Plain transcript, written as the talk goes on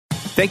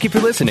Thank you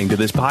for listening to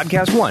this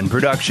Podcast One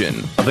production.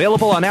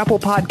 Available on Apple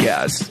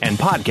Podcasts and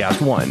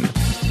Podcast One.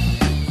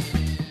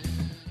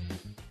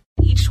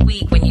 Each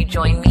week when you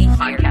join me,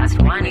 Podcast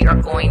One, we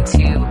are going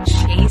to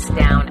chase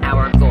down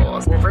our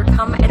goals,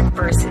 overcome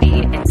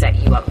adversity, and set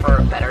you up for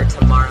a better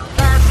tomorrow.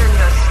 That's your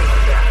no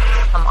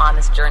secret. Come on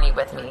this journey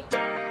with me.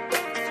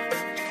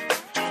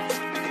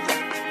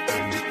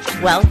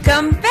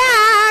 Welcome back.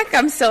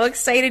 I'm so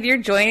excited you're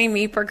joining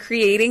me for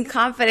Creating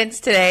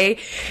Confidence today.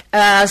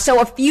 So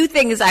a few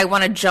things I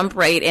want to jump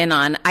right in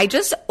on. I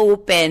just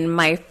opened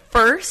my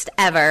first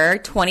ever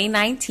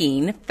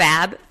 2019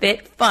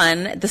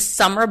 FabFitFun, the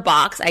summer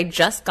box. I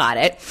just got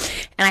it.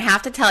 And I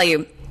have to tell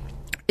you,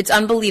 it's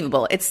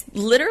unbelievable. It's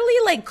literally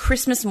like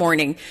Christmas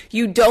morning.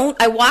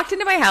 I walked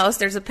into my house.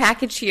 There's a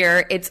package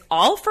here. It's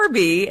all for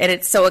me, and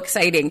it's so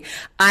exciting.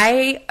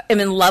 I am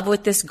in love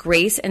with this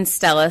Grace and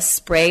Stella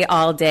Spray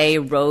All Day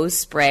Rose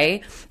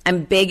Spray.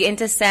 I'm big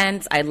into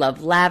scents. I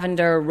love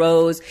lavender,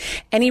 rose.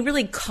 Any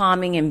really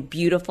calming and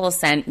beautiful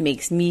scent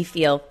makes me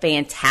feel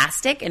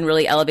fantastic and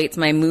really elevates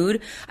my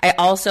mood. I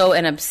also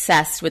am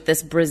obsessed with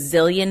this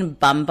Brazilian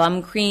Bum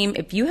Bum Cream.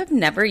 If you have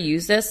never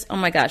used this, oh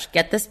my gosh,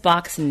 get this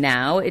box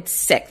now. It's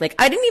sick. Like,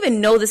 I didn't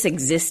even know this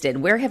existed.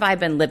 Where have I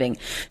been living?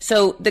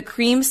 So the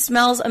cream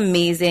smells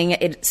amazing.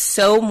 It's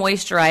so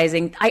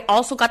moisturizing. I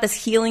also got this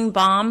healing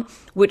balm,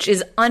 which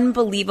is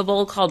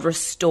unbelievable, called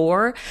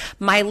Restore.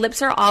 My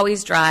lips are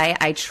always dry.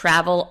 I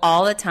travel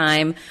all the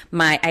time.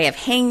 I have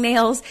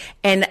hangnails,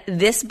 and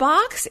this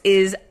box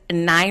is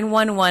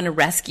 911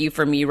 rescue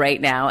for me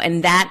right now.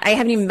 And that, I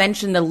haven't even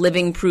mentioned the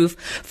Living Proof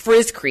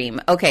Frizz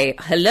Cream. Okay,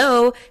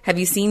 hello. Have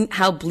you seen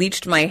how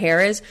bleached my hair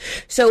is?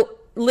 So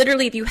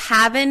literally, if you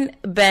haven't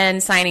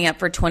been signing up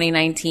for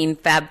 2019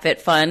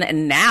 FabFitFun,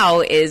 and now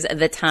is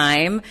the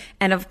time.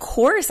 And of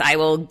course, I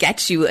will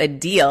get you a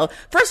deal.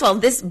 First of all,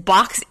 this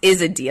box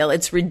is a deal.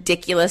 It's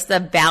ridiculous.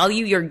 The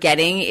value you're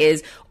getting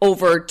is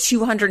over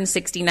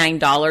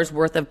 $269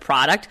 worth of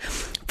product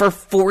for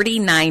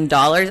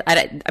 $49.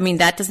 I mean,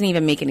 that doesn't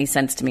even make any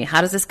sense to me. How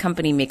does this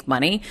company make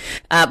money?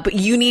 But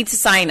you need to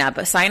sign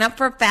up. Sign up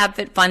for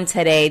FabFitFun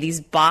today.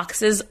 These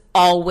boxes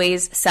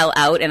always sell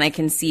out, and I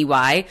can see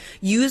why.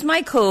 Use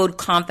my code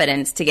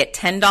CONFIDENCE to get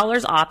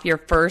 $10 off your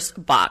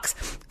first box.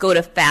 Go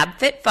to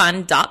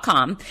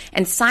fabfitfun.com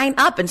and sign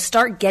up and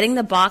start getting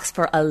the box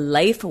for a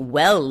life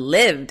well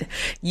lived.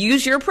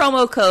 Use your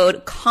promo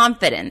code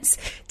CONFIDENCE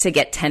to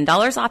get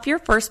 $10 off your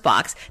first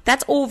box.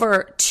 That's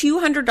over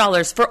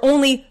 $200 for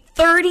only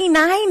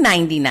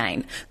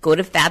 $39.99. Go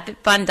to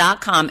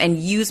fabfitfun.com and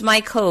use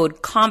my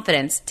code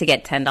CONFIDENCE to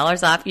get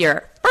 $10 off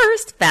your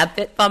first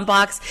FabFitFun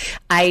box.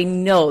 I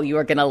know you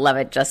are going to love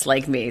it just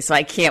like me, so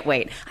I can't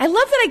wait. I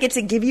love that I get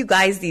to give you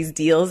guys these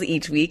deals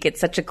each week. It's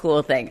such a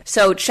cool thing.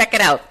 So check it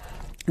out.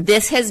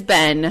 This has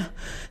been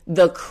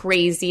the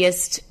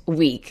craziest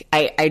week.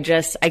 I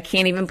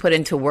can't even put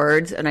into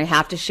words, and I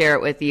have to share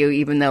it with you,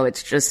 even though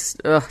it's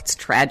just, it's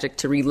tragic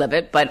to relive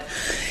it, but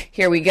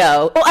here we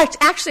go. Oh,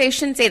 actually, I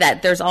shouldn't say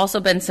that. There's also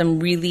been some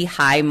really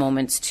high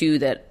moments too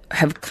that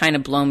have kind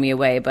of blown me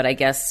away, but I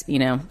guess,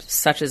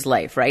 such is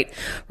life, right?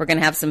 We're going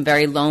to have some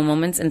very low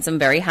moments and some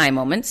very high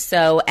moments.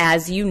 So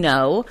as you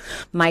know,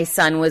 my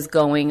son was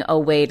going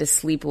away to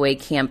sleepaway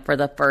camp for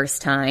the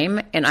first time,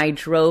 and I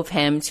drove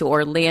him to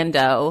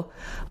Orlando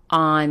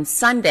on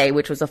Sunday,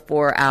 which was a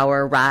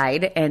 4-hour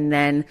ride, and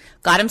then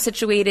got him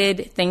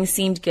situated. Things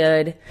seemed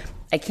good.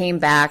 I came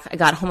back. I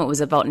got home. It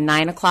was about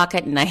 9 o'clock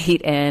at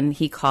night, and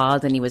he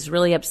called, and he was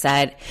really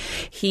upset.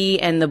 He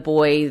and the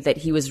boy that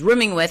he was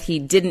rooming with, he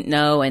didn't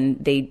know, and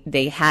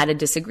they had a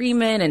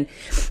disagreement, and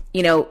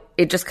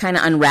it just kind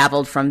of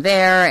unraveled from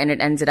there, and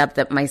it ended up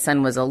that my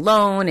son was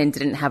alone and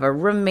didn't have a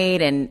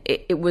roommate, and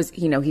it was,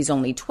 he's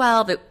only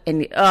 12, it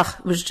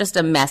was just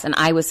a mess, and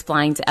I was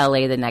flying to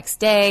LA the next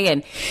day,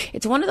 and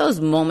it's one of those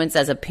moments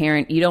as a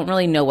parent, you don't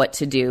really know what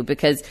to do,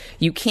 because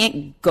you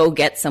can't go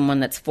get someone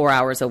that's 4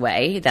 hours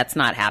away. That's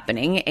not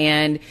happening,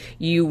 and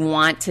you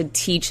want to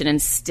teach and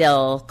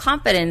instill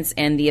confidence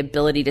and the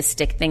ability to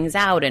stick things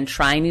out and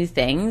try new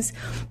things,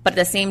 but at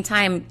the same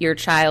time, your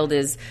child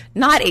is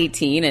not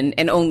 18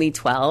 and only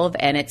 12,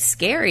 and it's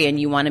scary, and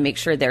you want to make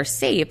sure they're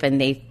safe and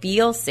they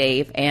feel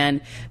safe, and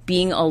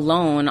being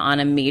alone on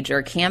a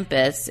major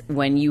campus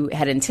when you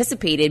had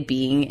anticipated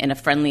being in a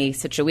friendly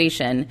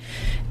situation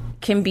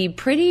can be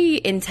pretty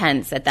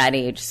intense at that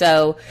age.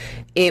 So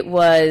it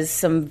was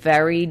some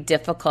very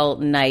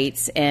difficult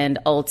nights, and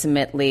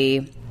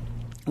ultimately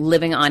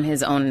living on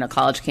his own in a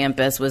college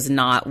campus was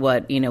not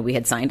what, we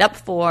had signed up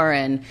for,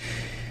 and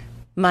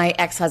my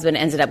ex-husband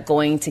ended up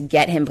going to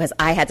get him because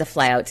I had to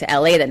fly out to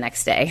LA the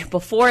next day.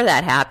 Before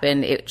that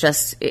happened,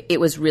 it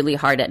was really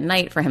hard at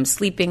night for him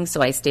sleeping,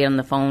 so I stayed on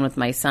the phone with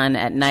my son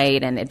at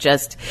night, and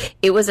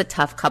it was a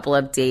tough couple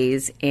of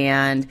days,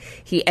 and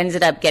he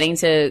ended up getting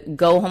to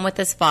go home with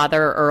his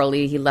father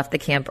early. He left the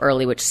camp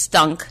early, which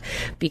stunk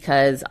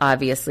because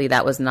obviously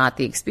that was not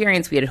the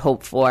experience we had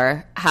hoped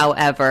for.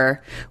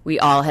 However, we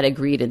all had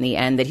agreed in the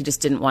end that he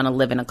just didn't want to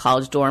live in a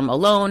college dorm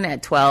alone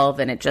at 12,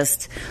 and it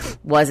just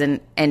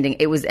wasn't ending.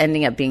 It was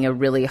ending up being a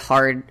really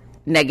hard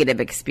negative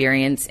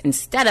experience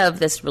instead of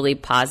this really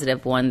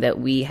positive one that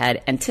we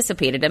had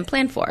anticipated and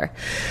planned for.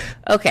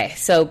 Okay,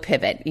 so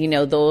pivot.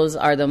 Those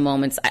are the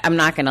moments. I'm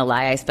not going to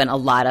lie. I spent a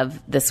lot of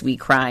this week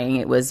crying.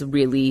 It was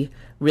really,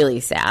 really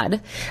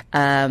sad.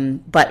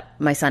 But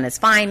my son is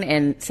fine.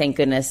 And thank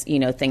goodness,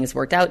 things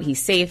worked out.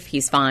 He's safe.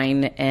 He's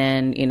fine.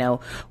 And,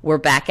 we're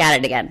back at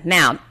it again.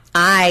 Now,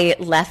 I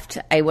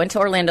went to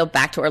Orlando,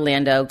 back to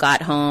Orlando,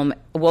 got home,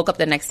 woke up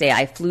the next day.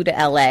 I flew to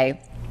LA.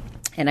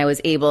 And I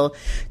was able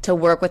to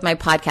work with my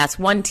Podcast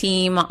One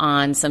team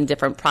on some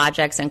different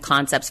projects and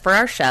concepts for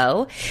our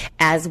show,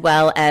 as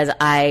well as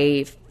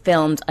I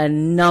filmed a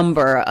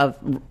number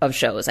of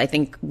shows. I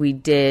think we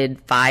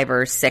did 5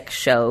 or 6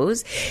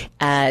 shows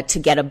to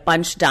get a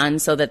bunch done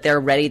so that they're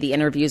ready. The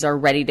interviews are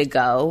ready to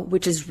go,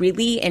 which is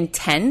really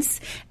intense.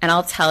 And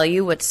I'll tell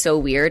you what's so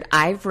weird.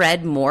 I've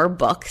read more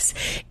books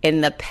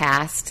in the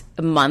past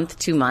month,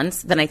 2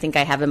 months than I think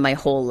I have in my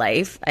whole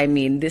life. I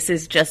mean, this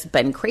has just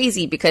been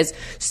crazy because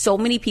so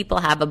many people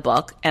have a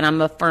book, and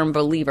I'm a firm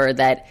believer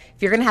that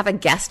if you're going to have a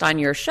guest on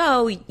your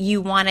show, you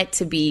want it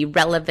to be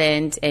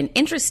relevant and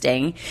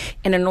interesting.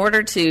 And in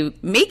order to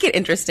make it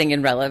interesting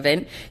and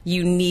relevant,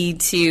 you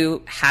need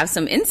to have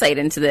some insight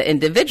into the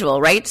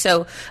individual, right?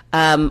 So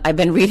I've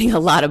been reading a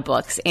lot of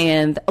books,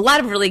 and a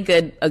lot of really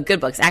good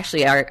books.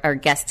 Actually, our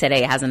guest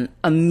today has an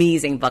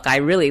amazing book I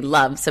really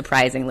love,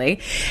 surprisingly.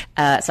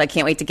 So I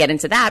can't wait to get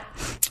into that.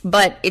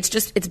 But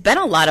it's been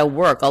a lot of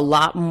work, a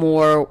lot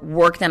more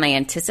work than I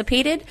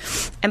anticipated.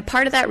 And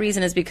part of that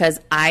reason is because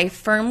I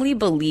firmly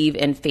believe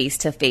in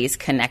face-to-face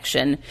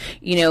connection.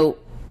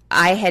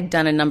 I had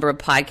done a number of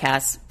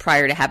podcasts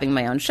prior to having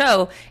my own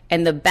show,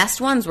 and the best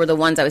ones were the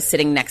ones I was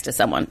sitting next to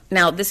someone.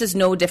 Now, this is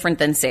no different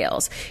than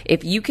sales.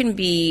 If you can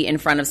be in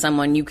front of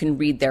someone, you can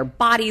read their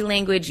body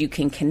language, you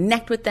can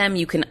connect with them,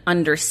 you can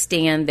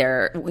understand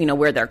their,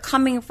 where they're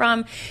coming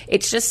from.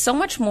 It's just so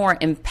much more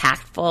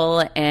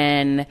impactful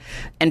and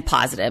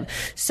positive.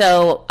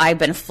 So I've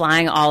been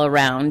flying all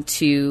around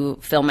to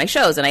film my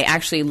shows, and I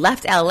actually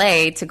left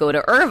LA to go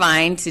to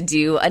Irvine to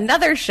do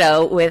another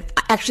show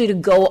to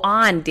go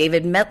on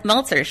David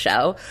Meltzer's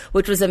show,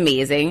 which was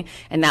amazing.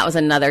 And that was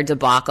another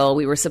debacle.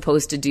 We were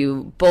supposed to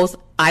do both.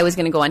 I was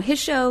going to go on his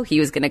show. He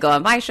was going to go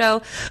on my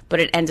show.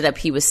 But it ended up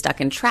he was stuck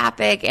in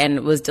traffic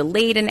and was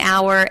delayed an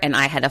hour, and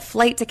I had a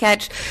flight to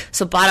catch.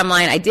 So bottom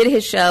line, I did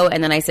his show,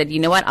 and then I said, you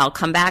know what? I'll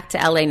come back to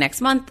LA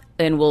next month,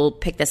 and we'll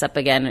pick this up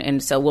again.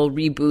 And so we'll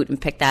reboot and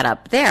pick that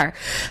up there.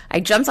 I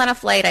jumped on a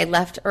flight. I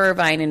left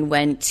Irvine and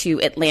went to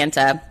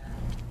Atlanta.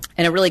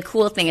 And a really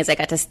cool thing is I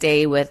got to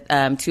stay with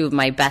 2 of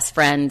my best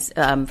friends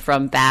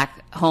from back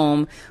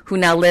home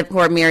who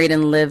are married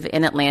and live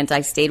in Atlanta.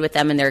 I stayed with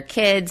them and their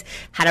kids,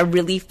 had a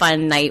really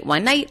fun night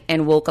one night,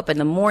 and woke up in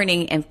the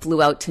morning and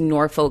flew out to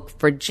Norfolk,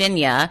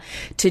 Virginia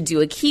to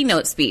do a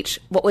keynote speech.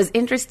 What was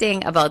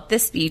interesting about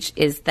this speech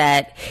is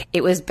that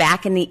it was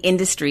back in the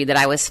industry that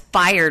I was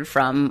fired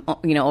from,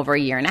 over a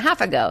year and a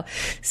half ago.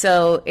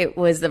 So it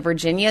was the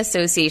Virginia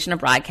Association of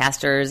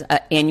Broadcasters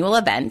annual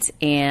event,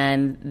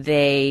 and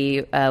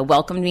they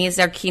welcomed me as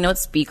their keynote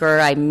speaker.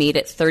 I made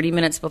it 30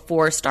 minutes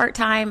before start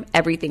time.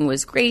 Everything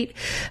was great.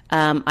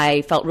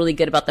 I felt really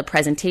good about the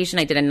presentation.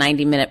 I did a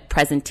 90-minute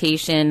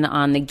presentation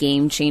on the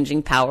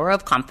game-changing power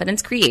of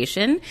confidence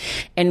creation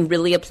and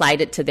really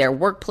applied it to their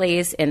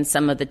workplace and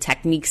some of the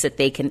techniques that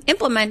they can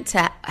implement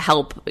to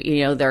help,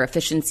 their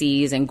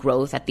efficiencies and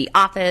growth at the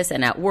office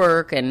and at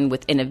work and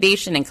with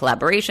innovation and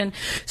collaboration.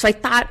 So I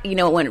thought,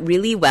 it went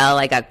really well.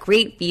 I got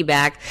great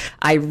feedback.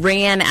 I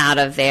ran out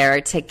of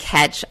there to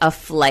catch a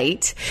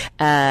flight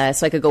so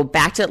I could go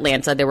back to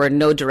Atlanta. There were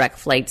no direct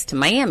flights to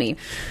Miami.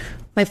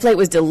 My flight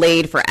was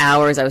delayed for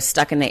hours. I was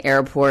stuck in the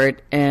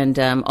airport and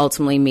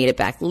ultimately made it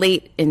back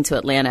late into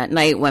Atlanta at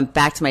night, went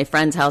back to my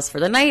friend's house for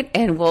the night,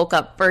 and woke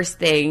up first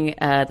thing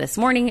this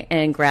morning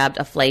and grabbed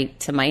a flight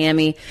to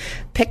Miami,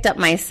 picked up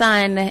my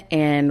son,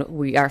 and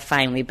we are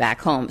finally back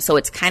home. So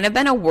it's kind of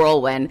been a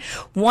whirlwind.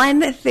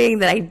 One thing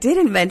that I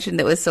didn't mention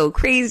that was so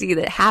crazy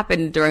that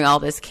happened during all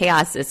this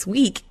chaos this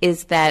week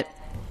is that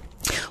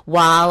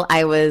while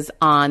I was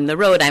on the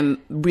road,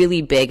 I'm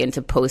really big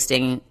into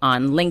posting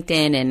on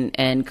LinkedIn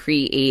and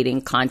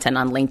creating content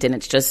on LinkedIn.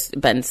 It's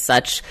just been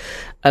such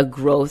a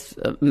growth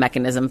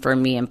mechanism for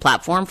me and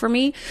platform for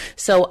me.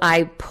 So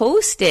I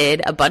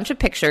posted a bunch of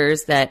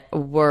pictures that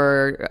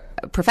were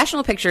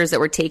professional pictures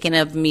that were taken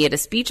of me at a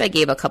speech I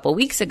gave a couple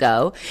weeks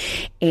ago.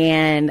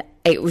 And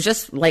it was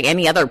just like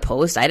any other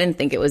post. I didn't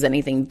think it was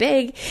anything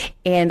big.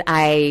 And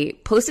I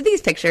posted these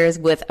pictures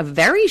with a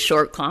very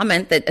short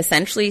comment that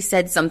essentially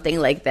said something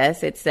like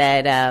this. It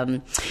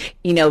said,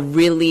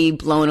 really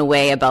blown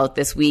away about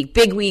this week.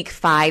 Big week,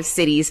 5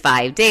 cities,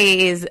 5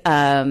 days.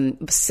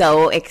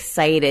 So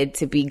excited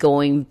to be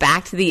going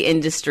back to the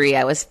industry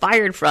I was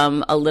fired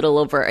from a little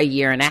over a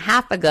year and a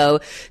half ago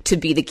to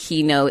be the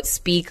keynote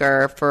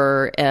speaker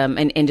for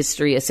an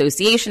industry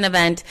association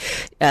event.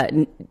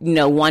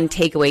 One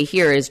takeaway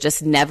here is just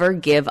just never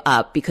give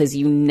up because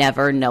you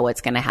never know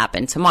what's going to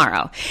happen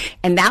tomorrow.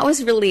 And that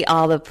was really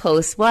all the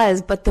post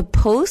was, but the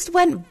post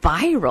went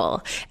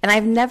viral. And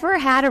I've never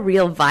had a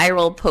real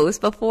viral post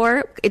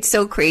before. It's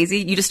so crazy.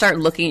 You just start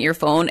looking at your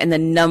phone and the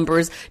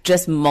numbers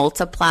just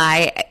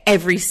multiply.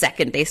 Every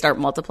second they start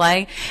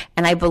multiplying.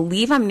 And I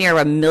believe I'm near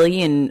 1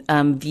 million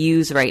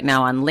views right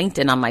now on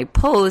LinkedIn on my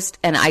post.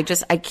 And I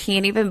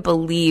can't even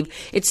believe,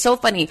 it's so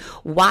funny.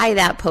 Why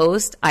that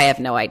post? I have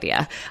no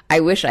idea. I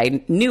wish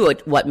I knew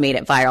what made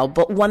it viral.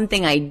 But one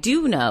thing I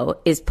do know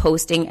is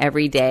posting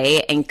every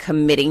day and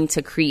committing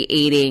to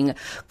creating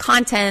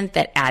content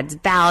that adds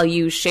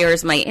value,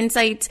 shares my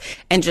insights,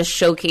 and just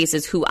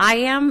showcases who I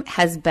am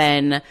has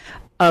been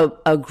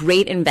a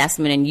great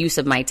investment and use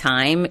of my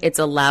time. It's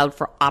allowed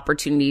for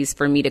opportunities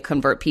for me to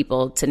convert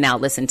people to now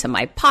listen to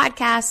my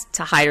podcast,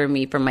 to hire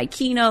me for my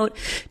keynote,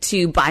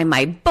 to buy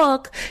my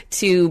book,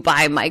 to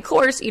buy my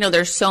course.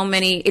 There's so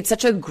many. It's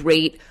such a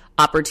great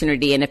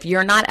opportunity. And if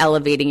you're not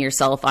elevating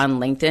yourself on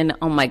LinkedIn,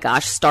 oh my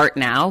gosh, start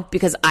now,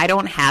 because I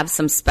don't have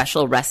some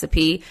special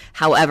recipe.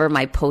 However,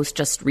 my post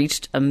just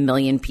reached 1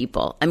 million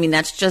people. I mean,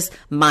 that's just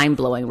mind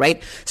blowing,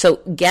 right? So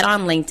get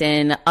on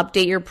LinkedIn,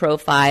 update your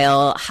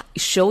profile,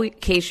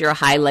 showcase your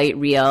highlight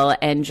reel,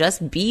 and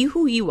just be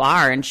who you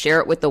are and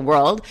share it with the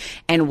world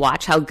and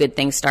watch how good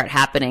things start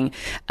happening.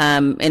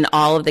 In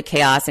all of the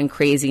chaos and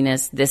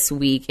craziness this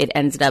week, it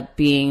ended up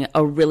being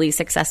a really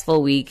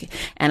successful week.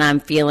 And I'm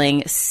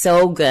feeling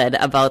so good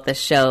about the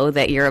show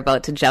that you're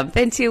about to jump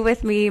into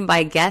with me.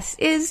 My guest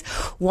is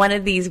one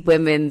of these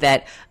women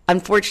that,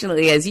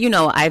 unfortunately, as you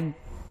know, I've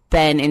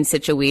been in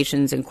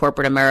situations in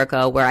corporate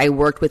America where I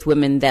worked with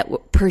women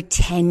that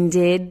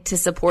pretended to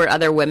support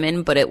other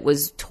women, but it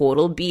was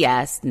total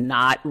BS,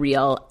 not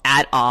real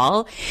at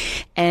all.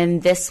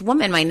 And this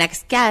woman, my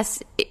next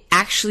guest,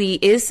 actually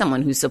is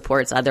someone who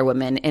supports other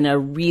women in a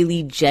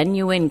really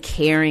genuine,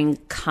 caring,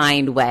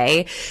 kind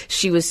way.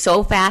 She was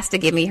so fast to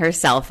give me her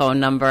cell phone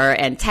number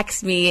and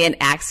text me and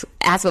ask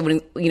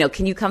women,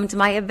 can you come to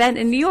my event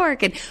in New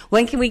York? And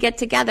when can we get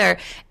together?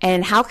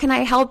 And how can I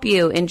help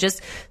you? And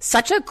just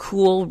such a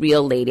cool,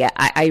 real lady.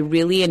 I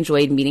really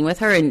enjoyed meeting with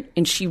her,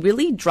 and she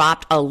really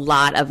dropped a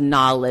lot of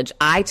knowledge.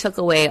 I took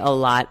away a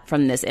lot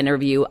from this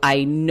interview.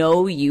 I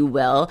know you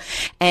will.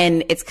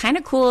 And it's kind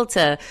of cool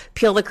to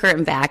peel the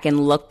curtain back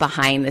and look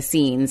behind the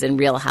scenes in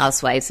Real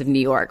Housewives of New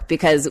York,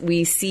 because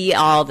we see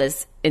all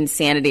this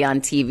insanity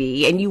on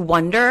TV and you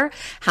wonder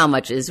how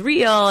much is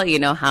real,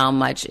 how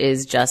much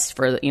is just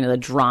for, the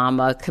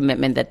drama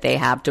commitment that they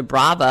have to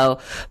Bravo.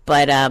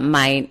 But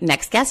my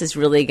next guest is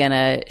really going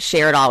to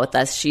share it all with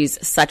us.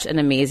 She's such an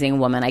amazing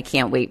woman. I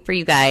can't wait for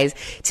you guys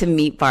to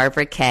meet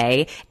Barbara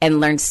Kay and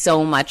learn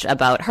so much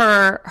about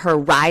her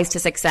rise to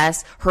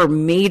success, her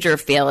major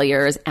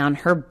failures, and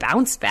her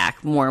bounce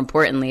back, more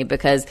importantly,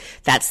 because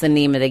that's the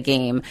name of the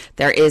game.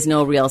 There is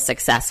no real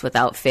success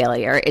without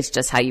failure. It's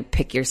just how you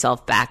pick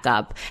yourself back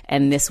up.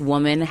 And this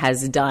woman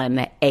has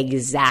done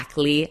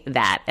exactly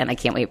that. And I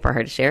can't wait for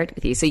her to share it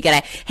with you. So you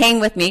got to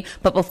hang with me.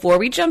 But before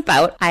we jump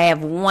out, I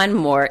have one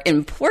more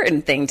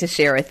important thing to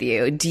share with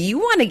you. Do you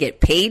want to get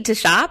paid to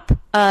shop?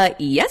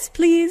 Yes,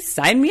 please.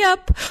 Sign me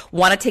up.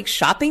 Want to take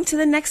shopping to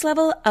the next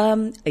level?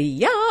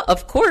 Yeah,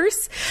 of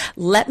course.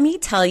 Let me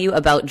tell you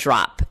about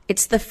Drop.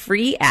 It's the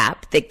free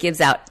app that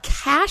gives out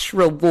cash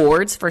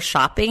rewards for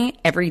shopping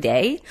every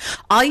day.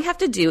 All you have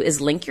to do is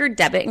link your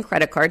debit and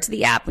credit card to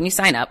the app when you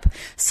sign up,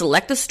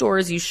 select the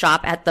stores you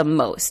shop at the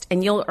most,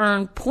 and you'll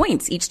earn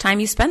points each time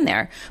you spend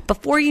there.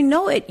 Before you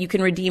know it, you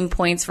can redeem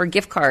points for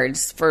gift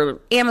cards, for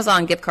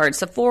Amazon gift cards,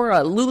 Sephora,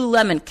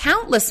 Lululemon,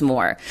 countless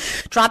more.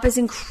 Drop is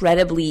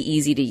incredibly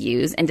easy to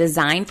use and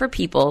designed for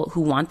people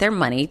who want their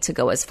money to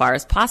go as far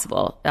as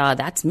possible.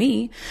 That's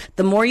me.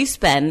 The more you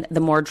spend, the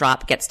more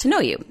Drop gets to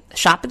know you.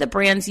 Shop at the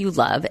brands you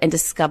love and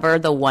discover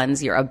the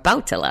ones you're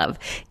about to love.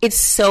 It's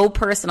so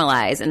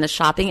personalized, and the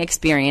shopping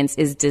experience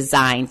is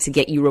designed to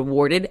get you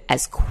rewarded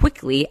as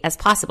quickly as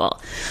possible.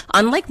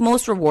 Unlike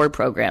most reward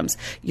programs,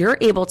 you're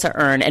able to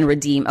earn and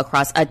redeem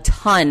across a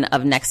ton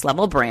of next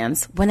level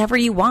brands whenever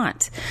you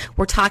want.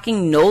 We're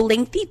talking no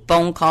lengthy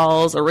phone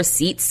calls or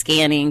receipt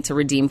scanning to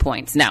redeem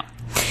points. No,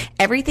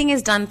 everything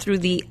is done through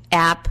the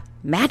app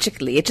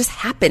magically. It just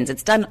happens.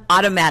 It's done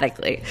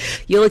automatically.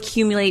 You'll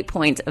accumulate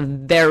points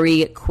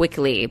very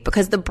quickly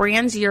because the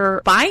brands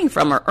you're buying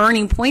from or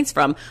earning points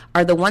from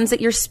are the ones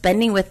that you're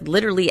spending with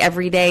literally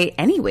every day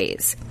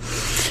anyways.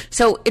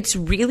 So it's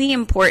really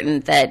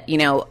important that,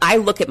 I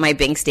look at my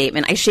bank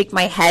statement, I shake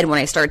my head when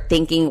I start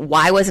thinking,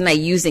 why wasn't I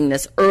using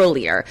this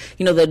earlier?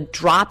 The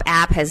Drop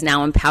app has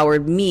now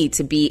empowered me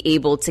to be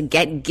able to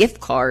get gift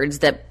cards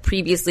that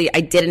previously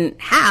I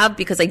didn't have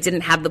because I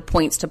didn't have the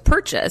points to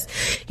purchase.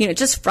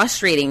 Just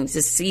frustrating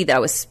to see that I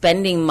was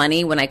spending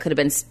money when I could have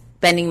been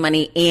spending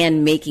money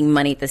and making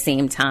money at the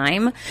same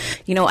time.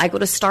 You know, I go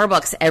to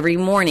Starbucks every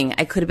morning.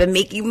 I could have been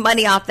making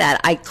money off that.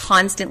 I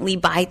constantly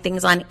buy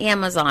things on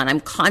Amazon.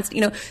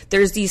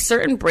 There's these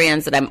certain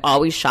brands that I'm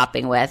always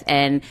shopping with.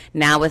 And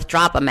now with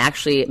Drop, I'm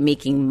actually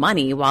making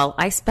money while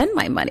I spend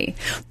my money.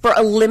 For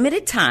a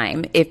limited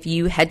time, if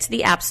you head to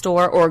the App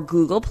Store or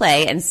Google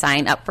Play and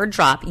sign up for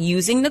Drop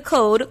using the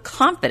code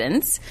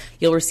CONFIDENCE,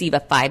 you'll receive a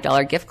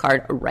 $5 gift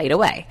card right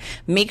away.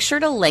 Make sure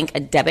to link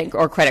a debit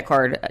or credit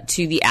card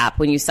to the app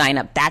when you sign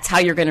up. That's how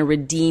you're going to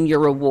redeem your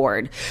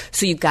reward.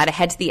 So you've got to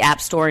head to the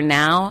App Store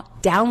now,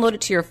 download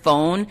it to your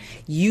phone,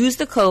 use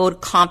the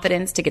code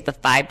CONFIDENCE to get the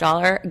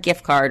 $5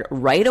 gift card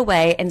right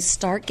away and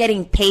start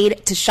getting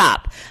paid to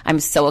shop. I'm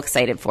so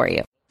excited for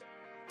you.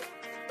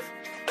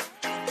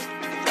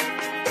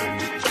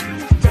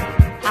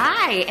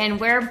 Hi, and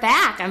we're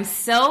back. I'm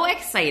so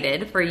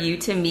excited for you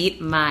to meet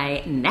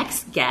my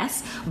next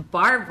guest,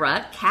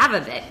 Barbara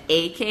Kavovit,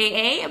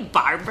 aka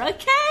Barbara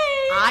K.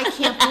 I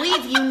can't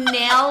believe you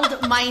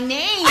nailed my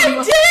name.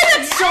 I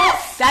did!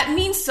 Yes. That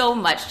means so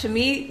much to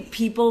me.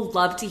 People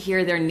love to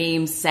hear their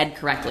names said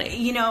correctly.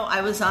 You know,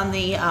 I was on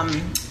the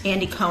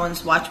Andy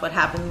Cohen's Watch What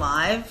Happened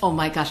Live. Oh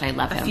my gosh, I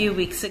love him. A few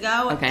weeks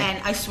ago. Okay.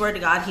 And I swear to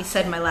God, he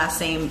said my last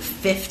name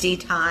 50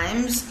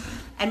 times.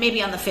 And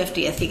maybe on the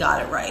 50th, he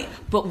got it right.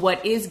 But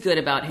what is good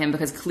about him,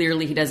 because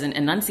clearly he doesn't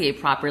enunciate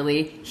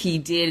properly, he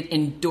did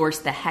endorse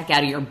the heck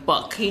out of your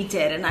book. He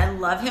did, and I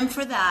love him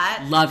for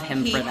that. Love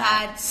him for that. He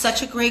had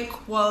such a great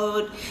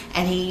quote,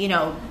 and he,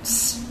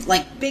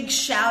 big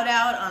shout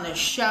out on his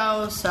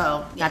show.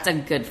 So yeah. That's a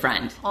good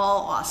friend.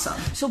 All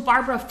awesome. So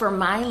Barbara, for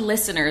my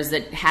listeners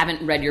that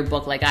haven't read your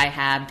book like I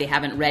have, they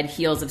haven't read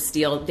Heels of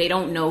Steel, they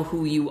don't know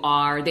who you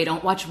are, they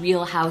don't watch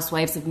Real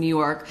Housewives of New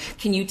York.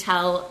 Can you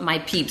tell my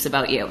peeps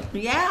about you?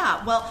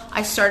 Yeah, well,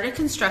 I started a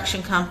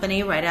construction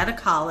company right out of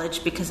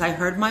college because I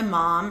heard my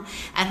mom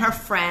and her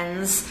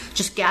friends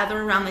just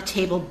gather around the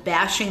table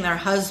bashing their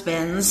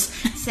husbands,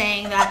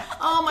 saying that,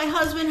 oh, my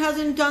husband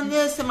hasn't done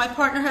this and my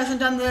partner hasn't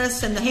done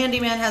this and the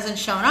handyman hasn't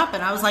shown up.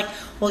 And I was like,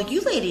 well,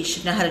 you ladies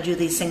should know how to do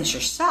these things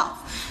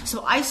yourself.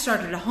 So I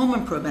started a home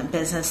improvement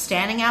business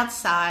standing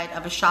outside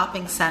of a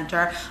shopping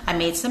center. I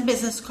made some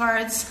business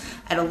cards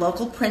at a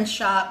local print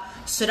shop,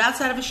 stood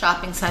outside of a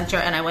shopping center,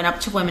 and I went up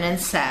to women and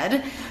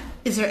said,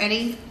 is there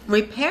any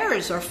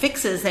repairs or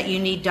fixes that you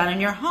need done in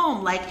your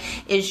home? Like,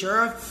 is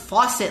your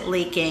faucet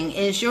leaking?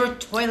 Is your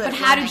toilet But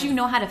how did you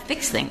know how to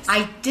fix things?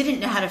 I didn't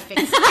know how to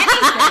fix anything.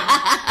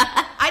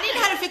 I didn't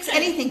know how to fix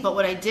anything, but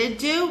what I did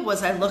do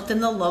was I looked in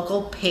the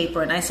local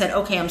paper and I said,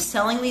 okay, I'm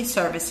selling these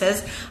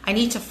services. I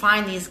need to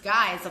find these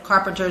guys, the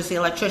carpenters, the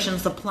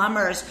electricians, the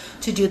plumbers,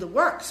 to do the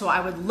work. So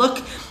I would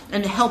look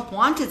in the help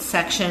wanted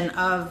section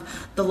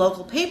of the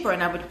local paper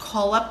and I would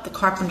call up the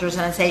carpenters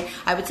and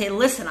I would say,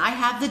 listen, I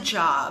have the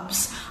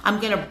jobs. I'm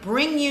going to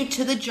bring you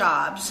to the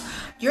jobs.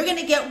 You're going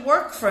to get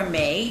work from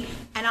me,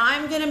 and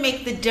I'm going to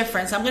make the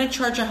difference. I'm going to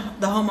charge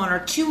the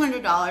homeowner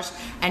 $200,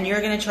 and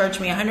you're going to charge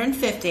me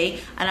 $150,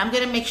 and I'm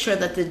going to make sure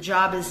that the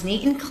job is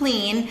neat and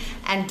clean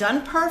and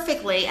done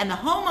perfectly, and the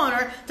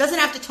homeowner doesn't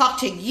have to talk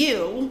to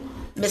you,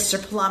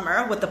 Mr.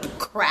 Plumber, with the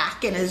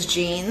crack in his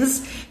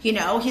jeans. You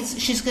know,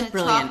 she's going to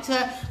talk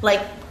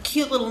to,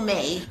 cute little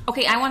me.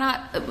 Okay, I want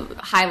to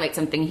highlight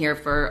something here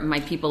for my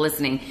people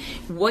listening.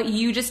 What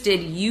you just did,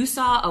 you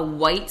saw a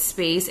white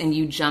space and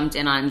you jumped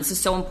in on. This is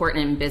so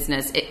important in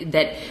business,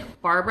 that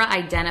Barbara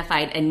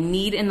identified a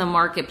need in the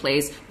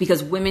marketplace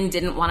because women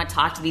didn't want to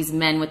talk to these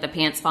men with the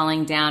pants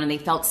falling down and they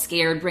felt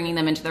scared bringing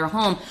them into their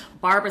home.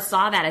 Barbara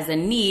saw that as a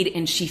need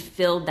and she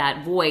filled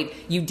that void.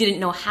 You didn't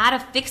know how to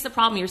fix the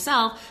problem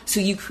yourself, so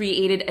you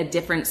created a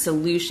different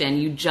solution.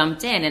 You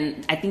jumped in,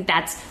 and I think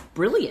that's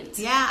brilliant.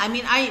 Yeah, I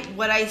mean,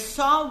 what I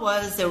saw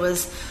was there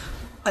was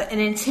an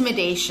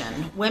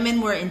intimidation. Women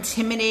were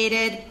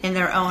intimidated in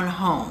their own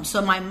home.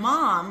 So my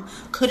mom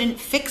couldn't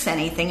fix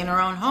anything in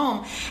her own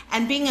home.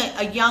 And being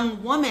a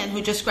young woman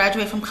who just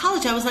graduated from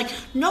college, I was like,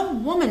 no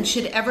woman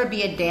should ever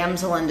be a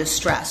damsel in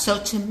distress. So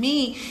to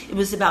me, it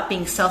was about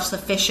being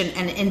self-sufficient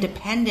and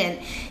independent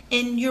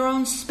in your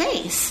own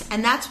space.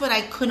 And that's what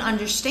I couldn't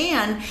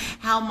understand,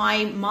 how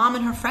my mom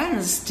and her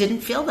friends didn't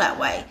feel that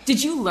way.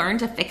 Did you learn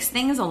to fix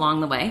things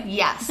along the way?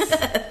 Yes.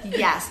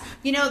 Yes.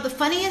 You know, the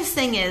funniest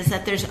thing is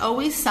that there's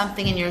always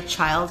something in your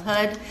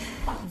childhood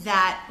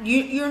that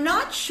you're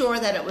not sure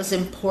that it was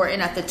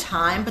important at the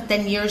time, but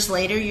then years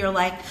later you're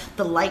like,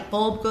 the light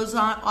bulb goes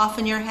off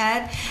in your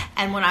head.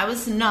 And when I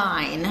was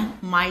 9,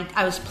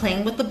 I was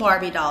playing with the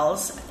Barbie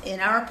dolls in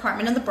our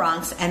apartment in the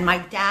Bronx, and my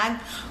dad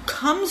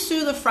comes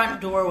through the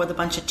front door with a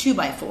bunch of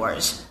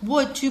 2x4s,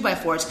 wood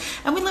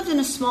 2x4s, and we lived in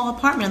a small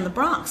apartment in the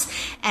Bronx.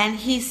 And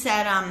he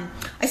said,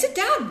 I said,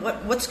 Dad,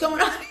 what's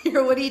going on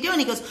here? What are you doing?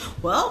 He goes,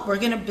 well, we're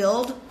going to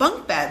build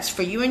bunk beds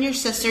for you and your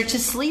sister to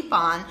sleep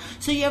on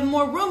so you have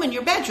more room in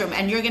your bedroom,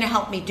 and you're going to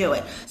help me do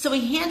it. So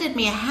he handed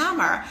me a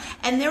hammer,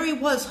 and there he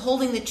was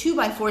holding the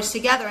 2x4s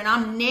together, and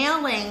I'm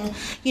nailing,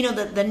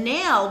 the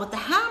nail with the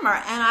hammer.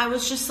 And I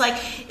was just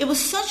like, it was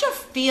such a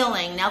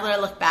feeling, now that I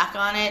look back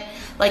on it,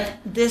 like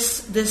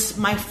this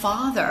my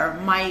father,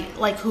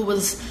 who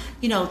was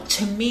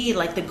to me,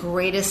 like the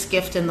greatest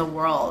gift in the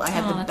world. I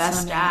had the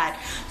best dad.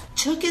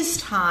 Took his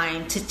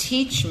time to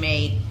teach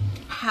me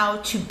how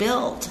to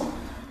build.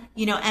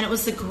 And it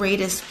was the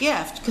greatest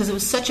gift because it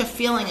was such a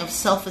feeling of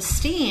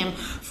self-esteem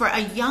for a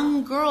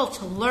young girl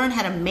to learn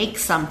how to make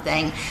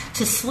something,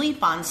 to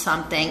sleep on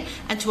something,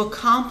 and to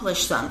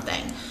accomplish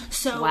something.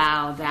 So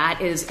wow,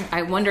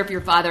 I wonder if your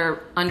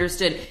father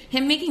understood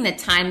him making the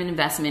time and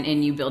investment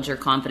in you build your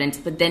confidence,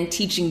 but then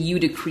teaching you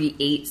to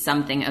create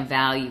something of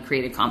value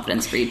created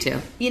confidence for you too.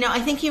 I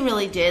think he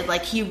really did.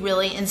 Like he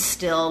really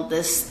instilled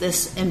this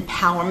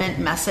empowerment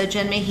message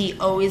in me.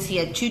 He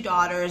had 2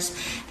 daughters,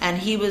 and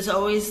he was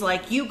always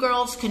like, you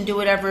girls can do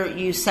whatever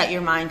you set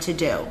your mind to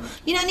do.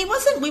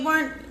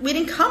 And we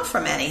didn't come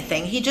from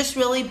anything. He just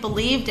really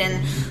believed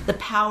in the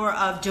power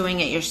of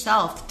doing it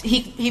yourself.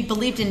 He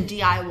believed in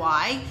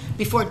DIY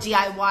before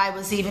DIY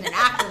was even an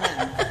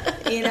acronym,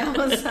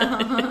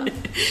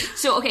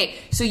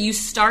 So you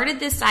started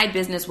this side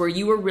business where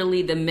you were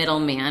really the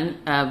middleman,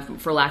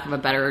 for lack of a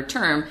better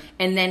term,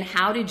 and then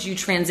how did you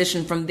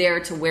transition from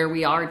there to where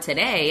we are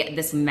today,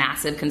 this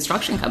massive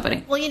construction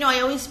company? Well, I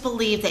always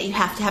believe that you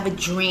have to have a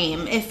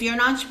dream. If you're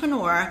an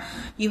entrepreneur,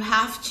 you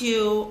have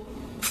to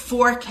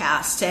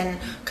forecast and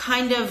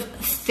kind of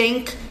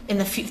think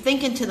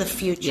into the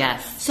future.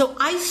 Yes. So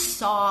I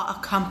saw a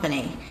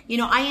company.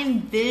 I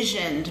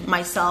envisioned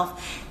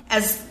myself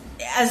as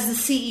the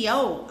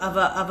CEO of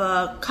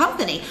a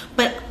company.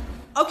 But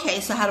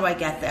okay, so how do I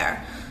get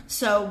there?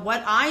 So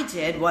what I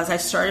did was I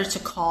started to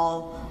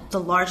call the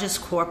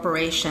largest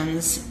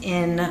corporations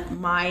in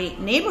my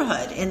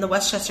neighborhood, in the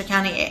Westchester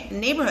County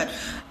neighborhood.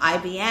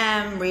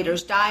 IBM,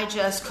 Reader's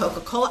Digest,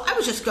 Coca-Cola. I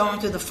was just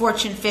going through the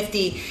Fortune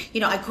 50.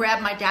 I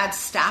grabbed my dad's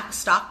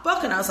stock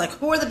book and I was like,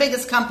 who are the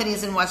biggest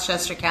companies in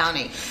Westchester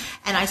County?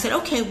 And I said,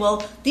 okay,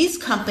 well, these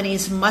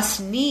companies must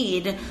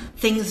need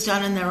things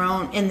done in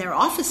their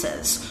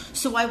offices.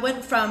 So I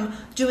went from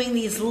doing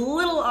these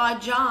little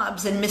odd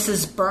jobs in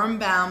Mrs.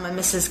 Birnbaum and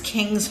Mrs.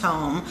 King's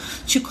home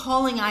to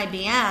calling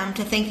IBM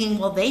to thinking,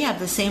 well, they have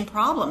the same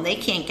problem. They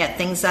can't get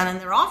things done in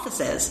their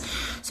offices.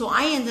 So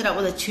I ended up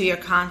with a 2-year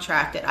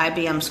contract at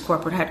IBM's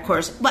corporate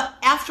headquarters. But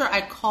after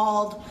I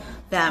called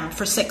them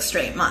for 6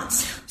 straight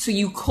months. So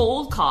you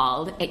cold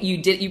called,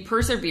 you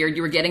persevered,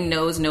 you were getting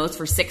no's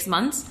for 6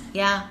 months?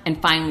 Yeah.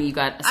 And finally you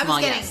got a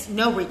small yes. I was getting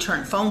no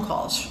return phone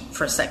calls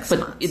for 6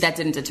 months. But that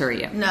didn't deter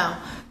you? No.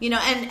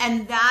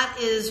 And that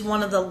is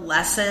one of the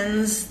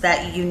lessons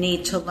that you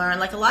need to learn.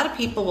 Like a lot of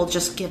people will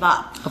just give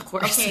up. Of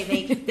course.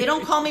 Okay, they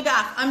don't call me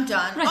back. I'm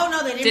done. Right. Oh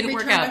no, they didn't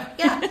work out.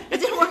 Yeah, it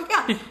didn't work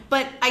out.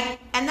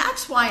 And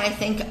that's why I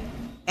think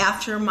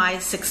after my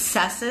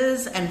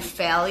successes and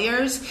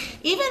failures,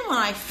 even when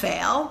I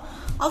fail,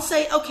 I'll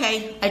say,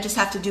 okay, I just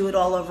have to do it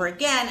all over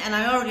again. And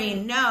I already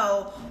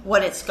know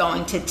what it's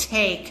going to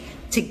take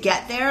to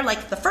get there.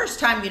 Like the first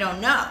time you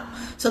don't know.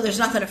 So there's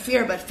nothing to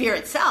fear but fear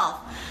itself.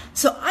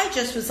 So I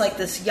just was like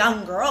this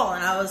young girl,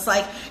 and I was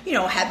like,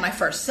 had my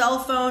first cell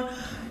phone.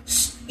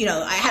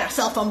 I had a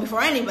cell phone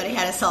before anybody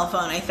had a cell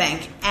phone, I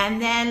think.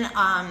 And then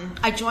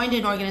I joined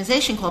an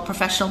organization called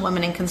Professional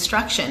Women in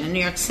Construction in New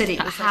York City.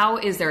 How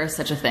is there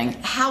such a thing?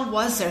 How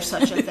was there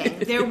such a thing?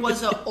 There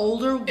was an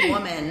older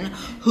woman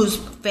whose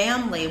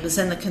family was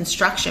in the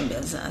construction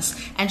business,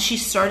 and she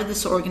started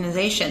this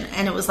organization,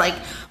 and it was like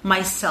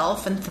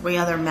myself and 3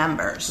 other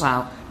members.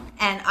 Wow.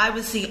 And I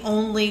was the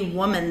only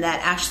woman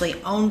that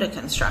actually owned a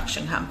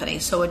construction company.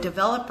 So a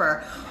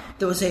developer,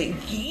 there was a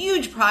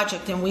huge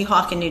project in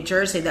Weehawken, New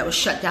Jersey that was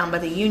shut down by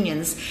the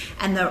unions.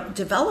 And the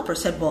developer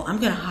said, well,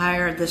 I'm going to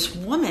hire this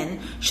woman.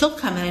 She'll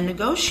come in and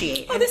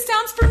negotiate. Oh, this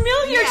sounds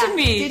familiar to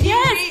me. Did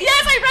you read?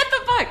 Yes, I read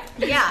the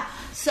book. Yeah.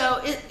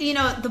 So,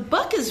 the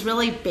book is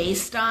really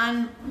based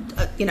on,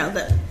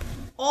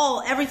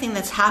 everything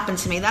that's happened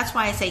to me. That's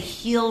why I say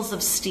heels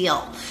of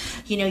steel.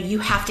 You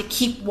have to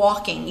keep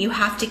walking. You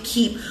have to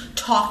keep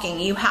talking.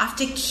 You have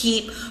to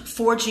keep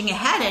forging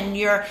ahead. And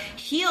your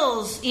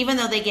heels, even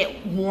though they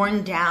get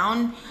worn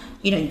down,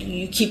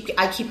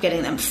 I keep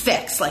getting them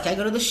fixed. Like I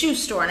go to the shoe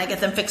store and I get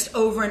them fixed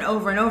over and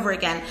over and over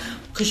again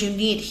because you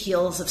need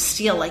heels of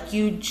steel. Like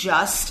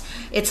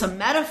it's a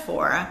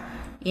metaphor,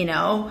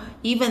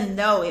 even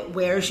though it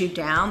wears you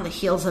down, the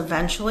heels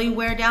eventually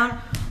wear down.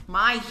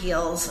 My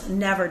heels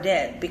never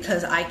did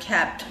because I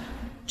kept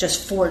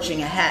just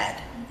forging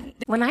ahead.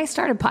 When I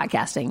started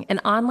podcasting, an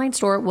online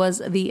store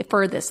was the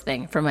furthest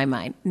thing from my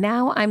mind.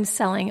 Now I'm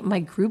selling my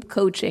group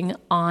coaching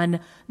on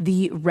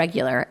the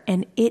regular,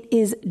 and it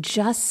is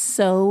just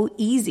so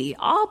easy,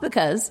 all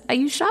because I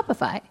use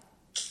Shopify.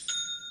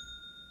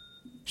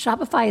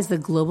 Shopify is the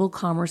global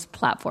commerce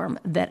platform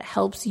that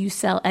helps you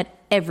sell at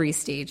every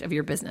stage of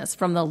your business,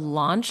 from the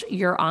launch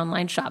your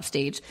online shop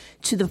stage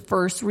to the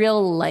first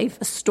real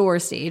life store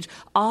stage,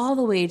 all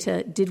the way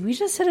to did we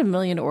just hit 1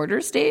 million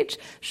orders stage?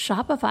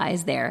 Shopify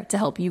is there to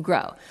help you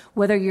grow.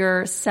 Whether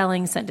you're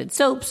selling scented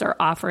soaps or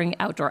offering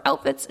outdoor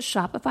outfits,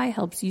 Shopify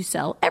helps you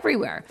sell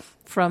everywhere.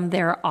 from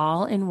their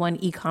all-in-one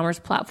e-commerce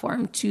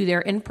platform to their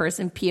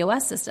in-person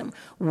POS system,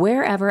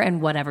 wherever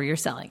and whatever you're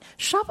selling.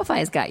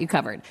 Shopify's got you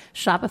covered.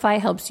 Shopify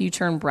helps you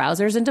turn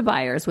browsers into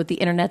buyers with the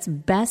internet's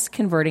best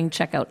converting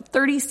checkout,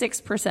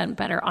 36%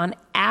 better on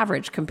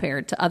average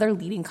compared to other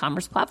leading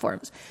commerce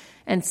platforms,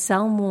 and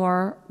sell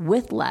more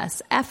with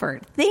less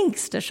effort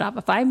thanks to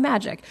Shopify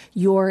Magic,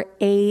 your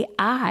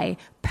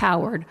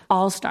AI-powered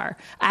all-star.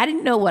 I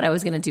didn't know what I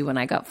was going to do when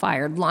I got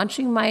fired.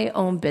 Launching my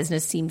own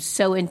business seemed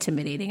so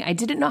intimidating. I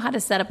didn't know how to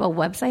set up a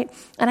website,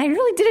 and I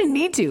really didn't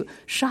need to.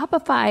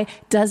 Shopify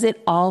does it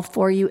all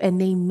for you,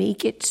 and they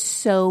make it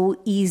so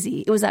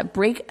easy. It was that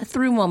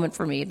breakthrough moment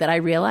for me that I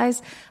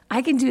realized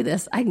I can do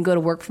this. I can go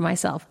to work for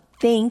myself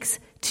thanks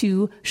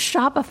to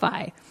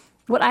Shopify.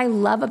 What I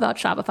love about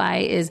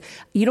Shopify is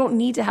you don't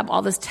need to have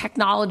all this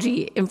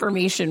technology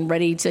information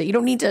you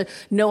don't need to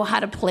know how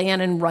to plan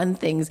and run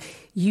things.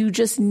 You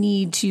just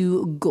need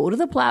to go to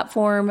the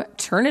platform,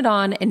 turn it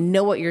on, and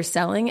know what you're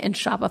selling, and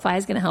Shopify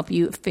is going to help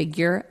you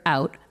figure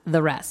out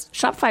the rest.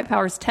 Shopify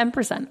powers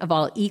 10% of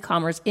all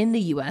e-commerce in the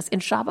U.S.,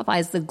 and Shopify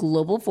is the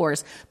global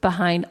force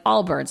behind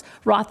Allbirds,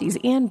 Rothy's,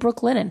 and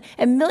Brooklinen,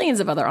 and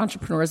millions of other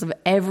entrepreneurs of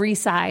every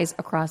size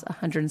across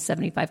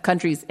 175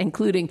 countries,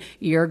 including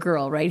your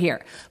girl right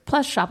here.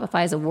 Plus,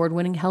 Shopify's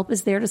award-winning help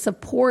is there to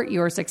support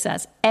your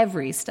success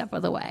every step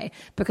of the way,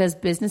 because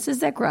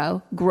businesses that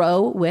grow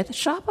with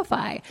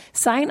Shopify.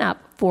 Sign up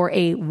for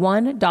a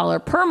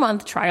 $1 per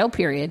month trial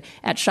period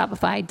at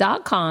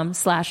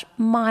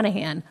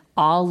shopify.com/Monahan,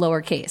 all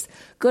lowercase.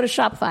 Go to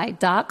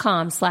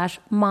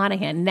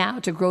shopify.com/Monahan now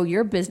to grow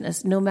your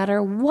business no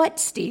matter what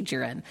stage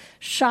you're in.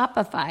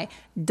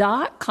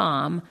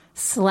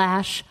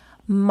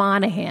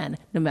 Shopify.com/Monahan.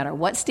 No matter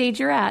what stage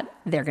you're at,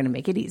 they're going to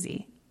make it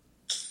easy.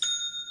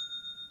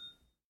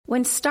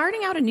 When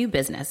starting out a new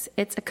business,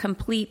 it's a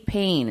complete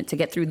pain to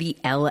get through the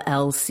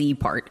LLC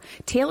part.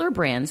 Tailor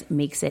Brands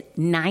makes it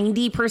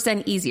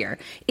 90% easier.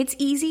 It's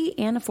easy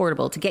and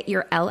affordable to get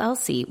your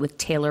LLC with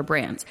Tailor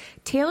Brands.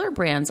 Tailor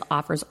Brands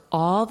offers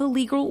all the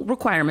legal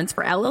requirements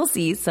for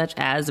LLCs, such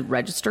as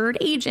registered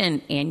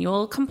agent,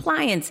 annual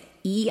compliance,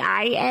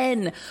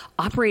 EIN,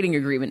 operating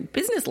agreement,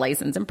 business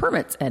license, and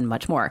permits, and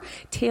much more.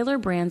 Tailor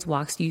Brands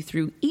walks you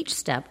through each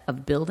step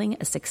of building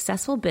a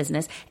successful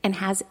business and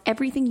has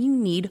everything you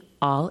need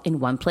all in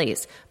one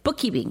place.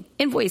 Bookkeeping,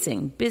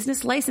 invoicing,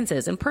 business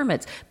licenses and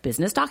permits,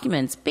 business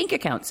documents, bank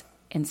accounts,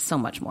 and so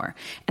much more.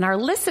 And our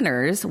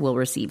listeners will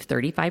receive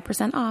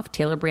 35% off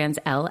Tailor Brands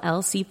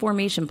LLC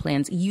formation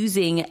plans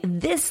using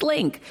this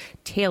link,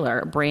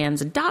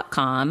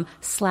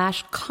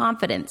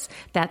 tailorbrands.com/confidence.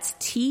 That's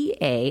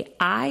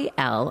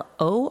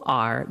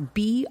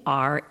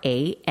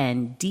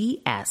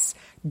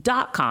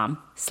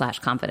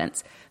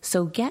TAILORBRANDS.com/confidence.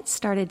 So get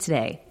started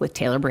today with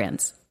Tailor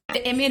Brands.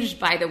 The image,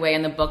 by the way,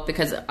 in the book,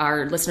 because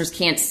our listeners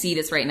can't see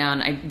this right now,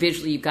 and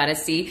visually you've got to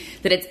see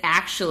that it's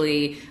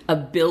actually a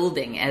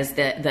building as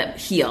the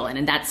heel.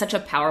 And that's such a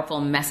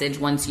powerful message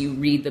once you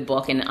read the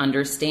book and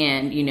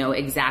understand,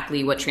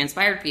 exactly what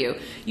transpired for you.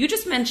 You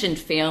just mentioned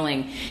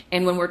failing.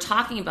 And when we're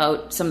talking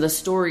about some of the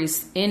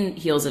stories in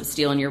Heels of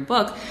Steel in your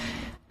book,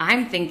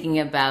 I'm thinking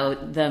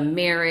about the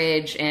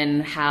marriage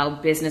and how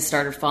business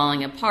started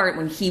falling apart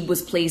when he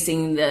was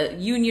placing the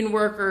union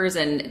workers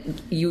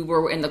and you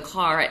were in the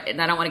car.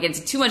 And I don't want to get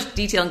into too much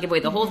detail and give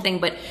away the whole thing,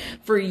 but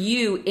for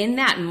you, in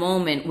that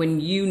moment when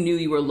you knew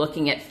you were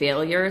looking at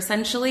failure,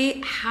 essentially,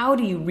 how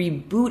do you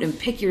reboot and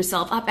pick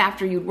yourself up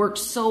after you'd worked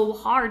so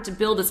hard to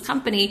build this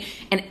company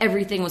and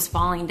everything was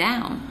falling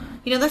down?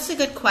 That's a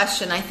good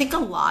question. I think a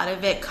lot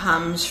of it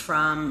comes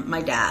from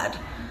my dad.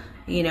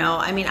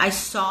 I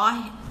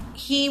saw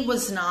he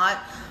was not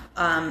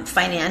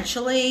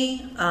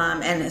financially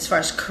and as far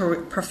as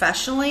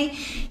professionally,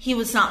 he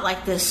was not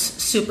like this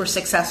super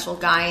successful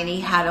guy, and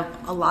he had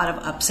a lot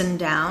of ups and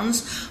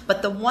downs.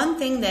 But the one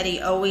thing that he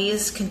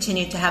always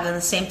continued to have, and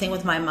the same thing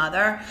with my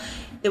mother,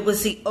 it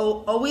was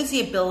always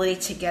the ability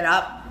to get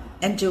up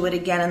and do it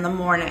again in the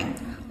morning.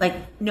 Like,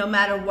 no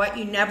matter what,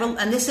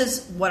 and this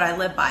is what I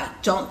live by.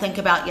 Don't think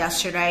about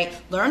yesterday.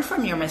 Learn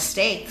from your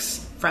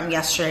mistakes from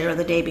yesterday or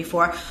the day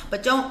before,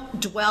 but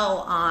don't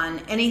dwell on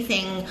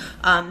anything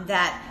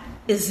that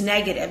is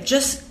negative.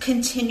 Just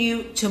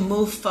continue to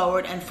move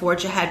forward and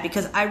forge ahead,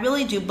 because I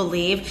really do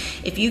believe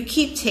if you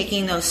keep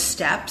taking those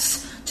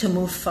steps to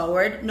move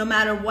forward, no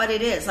matter what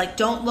it is, like,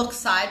 don't look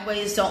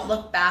sideways, don't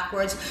look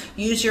backwards,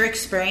 use your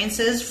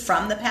experiences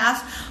from the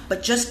past,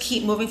 but just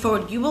keep moving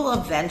forward. You will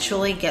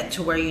eventually get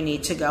to where you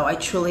need to go. I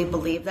truly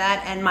believe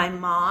that. And my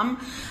mom,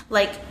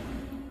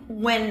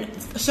 when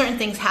certain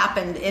things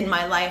happened in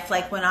my life,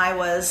 like when I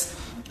was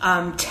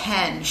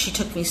 10, she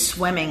took me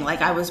swimming.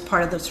 Like, I was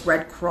part of this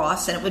Red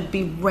Cross, and it would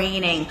be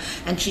raining,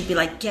 and she'd be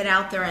like, get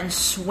out there and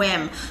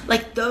swim.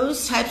 Like,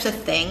 those types of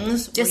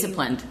things.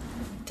 Disciplined.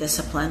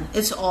 Discipline.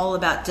 It's all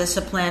about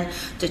discipline,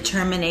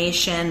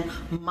 determination,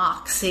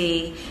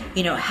 moxie.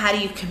 How do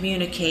you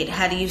communicate?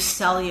 How do you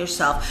sell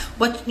yourself?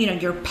 What,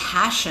 your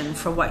passion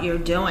for what you're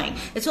doing.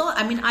 It's all,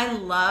 I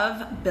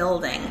love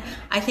building.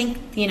 I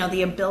think,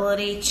 the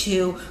ability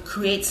to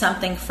create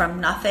something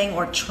from nothing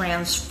or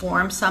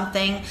transform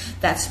something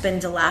that's been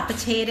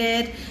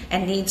dilapidated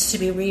and needs to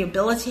be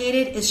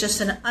rehabilitated is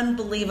just an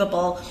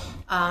unbelievable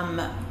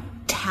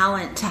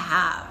talent to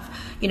have.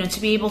 To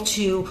be able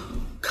to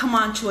come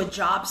onto a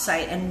job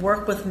site and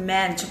work with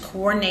men to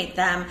coordinate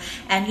them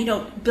and,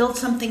 build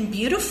something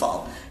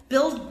beautiful,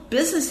 build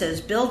businesses,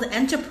 build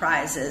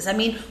enterprises.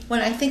 When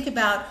I think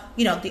about,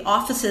 the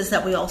offices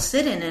that we all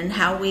sit in and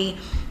how we,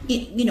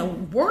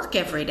 work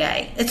every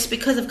day, it's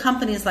because of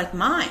companies like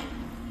mine.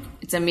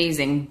 It's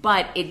amazing,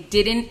 but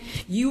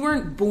you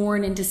weren't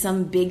born into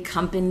some big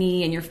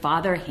company and your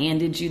father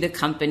handed you the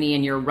company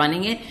and you're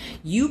running it.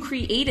 You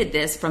created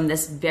this from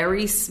this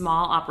very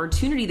small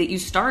opportunity that you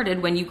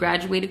started when you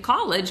graduated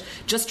college,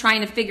 just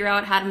trying to figure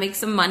out how to make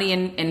some money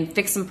and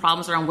fix some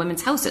problems around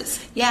women's houses.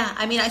 Yeah,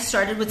 I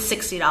started with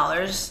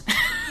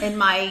 $60 in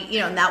my,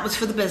 and that was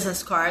for the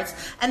business cards.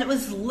 And it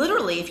was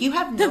literally, if you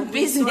have no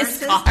resources,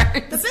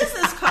 the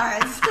business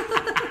cards.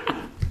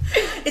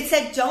 It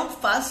said, "Don't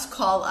fuss,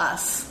 call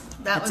us."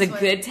 That's a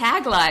good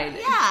tagline.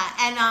 Yeah,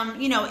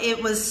 and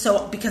it was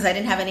so because I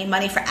didn't have any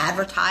money for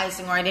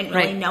advertising or I didn't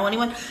really know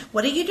anyone.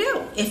 What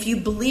do? If you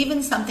believe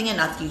in something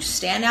enough, you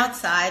stand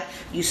outside,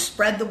 you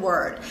spread the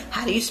word.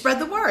 How do you spread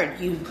the word?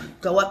 You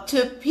go up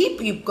to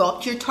people, you go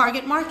up to your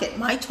target market.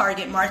 My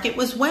target market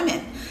was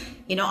women.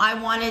 I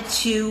wanted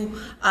to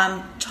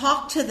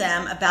talk to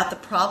them about the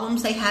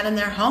problems they had in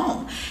their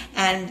home.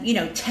 And,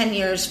 10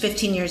 years,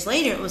 15 years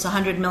later, it was a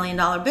 $100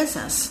 million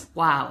business.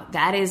 Wow,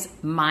 that is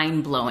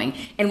mind-blowing.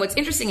 And what's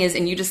interesting is,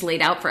 and you just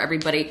laid out for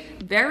everybody,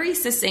 very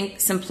succinct,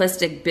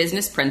 simplistic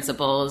business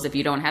principles. If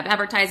you don't have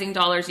advertising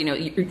dollars,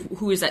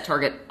 who is that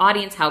target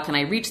audience? How can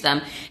I reach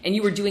them? And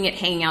you were doing it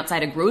hanging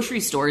outside of grocery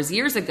stores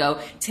years ago.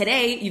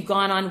 Today, you've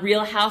gone on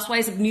Real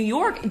Housewives of New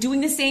York, doing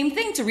the same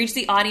thing to reach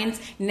the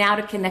audience, now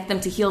to connect them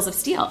to Heels of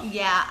Steel.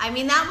 Yeah,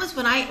 that was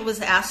when I was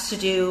asked to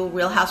do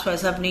Real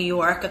Housewives of New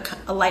York,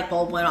 a light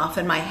bulb went off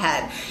in my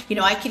head.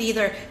 I could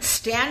either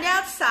stand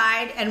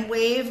outside and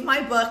wave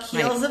my book,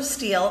 Heels of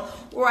Steel,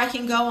 or I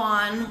can go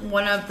on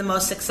one of the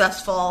most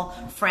successful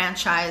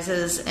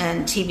franchises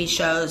and TV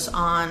shows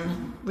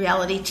on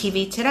reality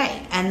TV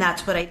today. And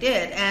that's what I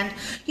did. And,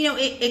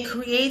 it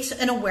creates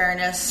an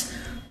awareness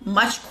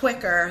much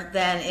quicker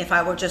than if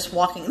I were just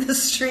walking the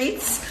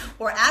streets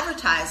or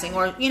advertising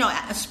or,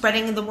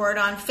 spreading the word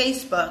on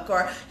Facebook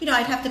or,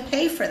 I'd have to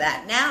pay for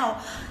that.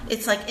 Now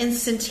it's like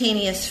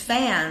instantaneous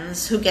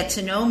fans who get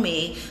to know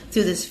me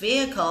through this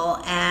vehicle.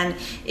 And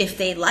if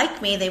they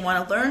like me, they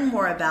want to learn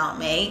more about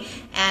me.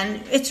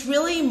 And it's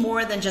really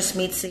more than just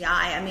meets the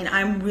eye.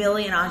 I'm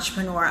really an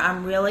entrepreneur.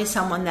 I'm really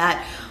someone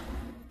that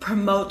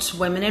promotes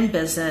women in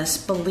business,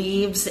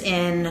 believes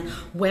in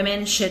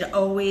women should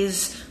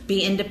always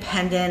be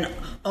independent,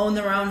 own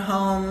their own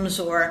homes,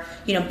 or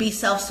be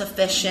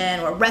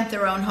self-sufficient, or rent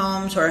their own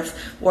homes, or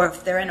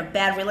if they're in a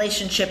bad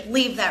relationship,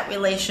 leave that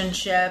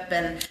relationship.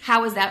 And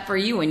how was that for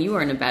you when you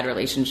were in a bad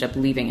relationship,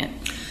 leaving it?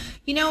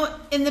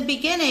 In the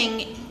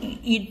beginning,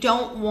 you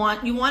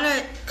want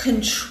to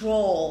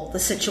control the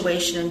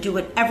situation and do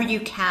whatever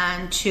you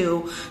can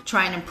to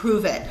try and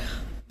improve it,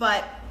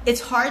 but it's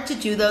hard to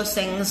do those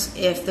things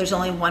if there's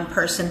only one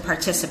person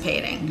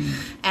participating.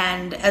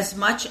 And as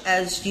much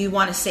as you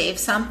want to save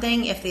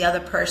something, if the other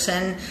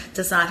person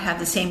does not have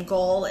the same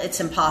goal, it's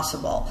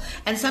impossible.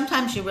 And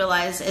sometimes you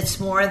realize it's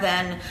more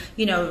than,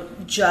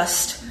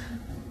 just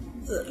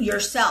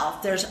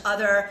yourself.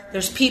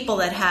 There's people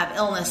that have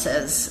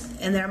illnesses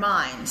in their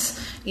minds,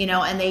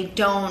 and they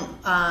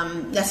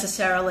don't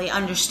necessarily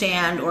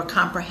understand or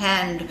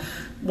comprehend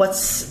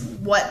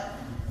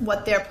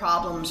what their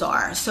problems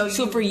are. So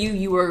for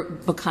you were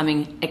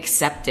becoming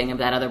accepting of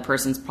that other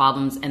person's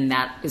problems, and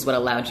that is what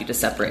allowed you to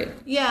separate.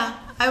 Yeah,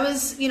 I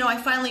was, I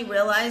finally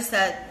realized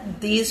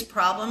that these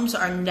problems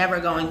are never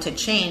going to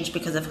change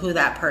because of who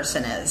that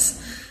person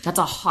is. That's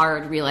a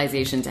hard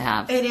realization to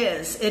have. It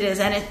is.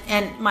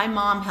 And my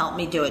mom helped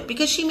me do it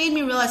because she made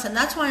me realize, and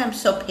that's why I'm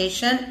so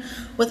patient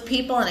with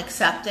people and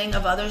accepting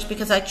of others,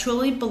 because I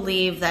truly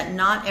believe that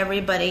not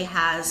everybody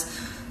has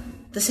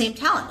the same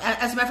talent.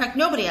 As a matter of fact,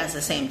 nobody has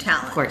the same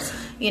talent. Of course.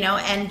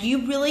 And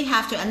you really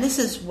have to, and this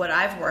is what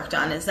I've worked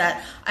on, is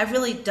that I've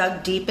really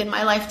dug deep in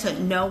my life to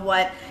know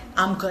what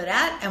I'm good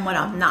at and what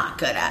I'm not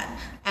good at.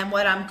 And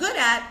what I'm good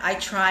at, I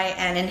try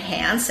and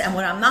enhance, and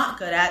what I'm not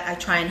good at, I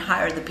try and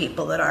hire the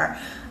people that are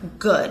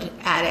good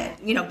at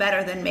it,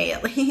 better than me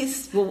at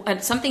least. Well,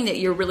 and something that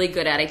you're really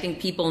good at, I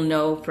think people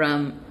know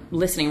from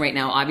listening right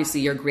now,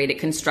 obviously you're great at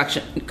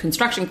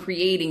construction,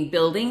 creating,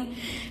 building.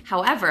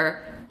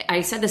 However,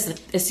 I said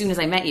this as soon as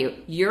I met you,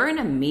 you're an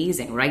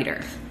amazing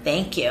writer.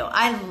 Thank you.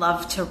 I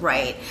love to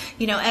write.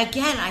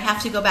 Again, I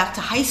have to go back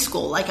to high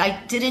school. Like,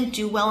 I didn't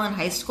do well in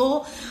high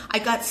school. I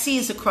got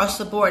C's across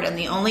the board, and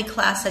the only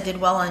class I did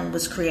well in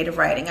was creative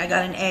writing. I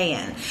got an A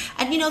in.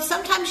 And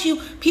sometimes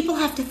people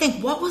have to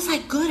think, what was I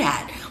good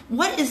at?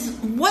 What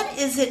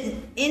is it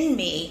in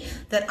me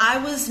that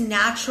I was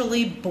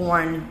naturally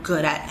born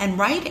good at? And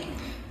writing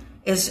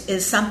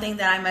is something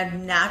that I'm a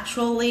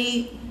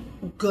naturally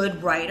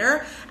good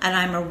writer, and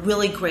I'm a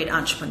really great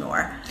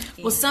entrepreneur.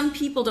 Well, some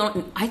people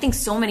don't. I think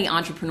so many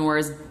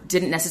entrepreneurs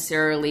didn't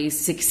necessarily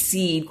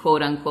succeed,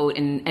 quote unquote,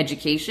 in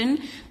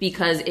education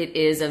because it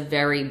is a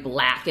very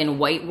black and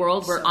white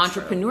world where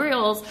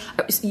entrepreneurials,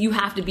 you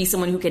have to be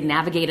someone who can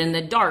navigate in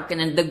the dark and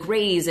in the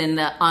grays and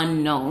the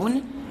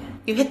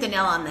unknown. You hit the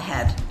nail on the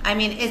head. I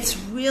mean, it's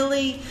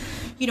really,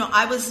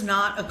 I was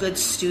not a good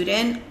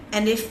student,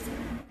 and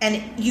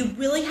you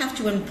really have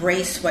to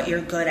embrace what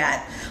you're good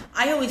at.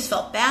 I always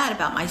felt bad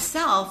about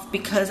myself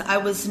because I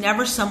was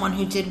never someone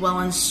who did well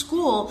in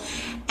school,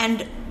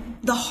 and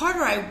the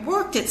harder I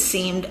worked, it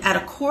seemed, at a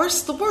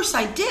course, the worse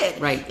I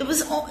did. Right. It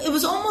was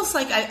almost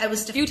like I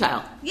was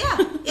futile. Yeah.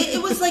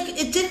 It was like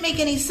it didn't make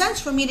any sense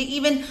for me to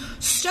even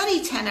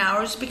study 10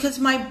 hours because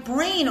my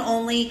brain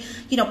only,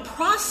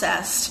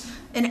 processed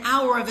an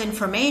hour of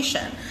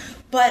information.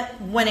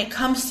 But when it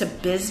comes to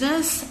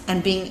business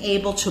and being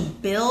able to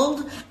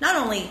build, not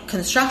only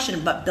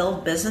construction, but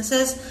build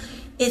businesses,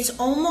 it's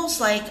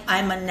almost like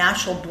I'm a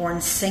natural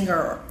born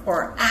singer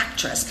or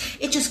actress.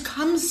 It just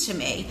comes to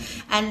me.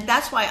 And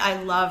that's why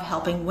I love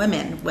helping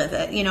women with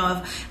it,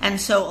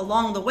 And so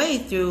along the way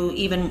through,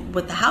 even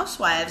with the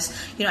housewives,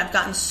 I've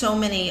gotten so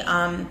many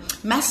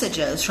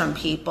messages from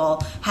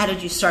people. How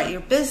did you start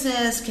your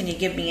business? Can you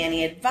give me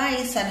any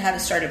advice on how to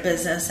start a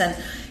business? And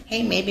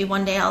hey, maybe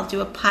one day I'll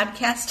do a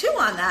podcast too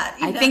on that.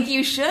 I think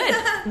you should.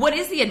 What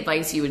is the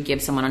advice you would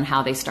give someone on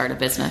how they start a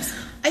business?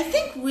 I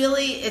think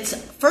really it's,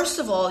 first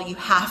of all, you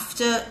have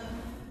to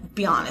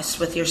be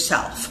honest with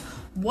yourself.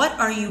 What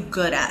are you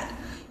good at?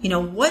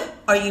 What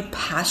are you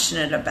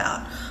passionate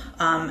about?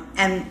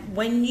 And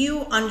when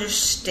you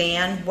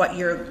understand what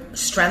your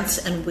strengths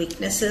and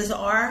weaknesses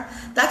are,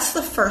 that's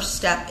the first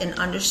step in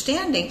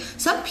understanding.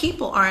 Some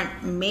people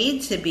aren't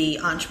made to be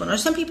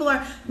entrepreneurs. Some people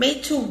are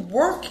made to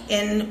work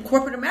in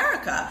corporate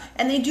America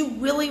and they do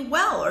really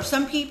well. Or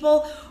some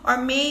people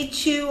are made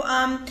to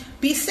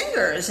be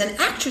singers and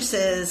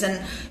actresses.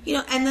 And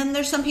then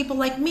there's some people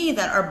like me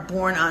that are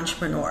born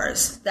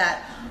entrepreneurs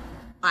that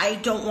I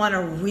don't want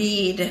to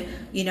read,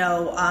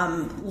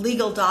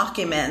 legal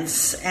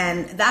documents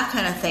and that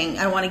kind of thing.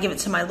 I want to give it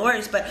to my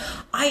lawyers, but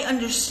I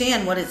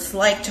understand what it's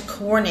like to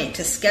coordinate,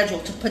 to schedule,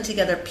 to put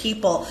together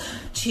people,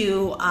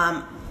 to,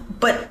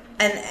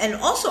 and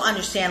also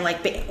understand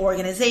like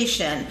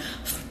organization,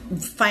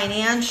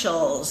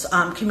 financials,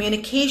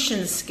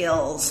 communication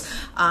skills,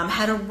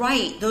 how to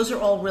write. Those are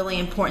all really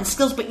important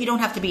skills, but you don't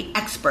have to be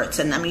experts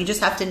in them. You just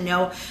have to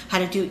know how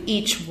to do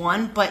each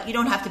one, but you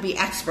don't have to be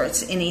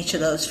experts in each of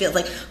those fields.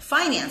 Like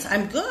finance,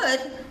 I'm good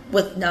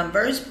with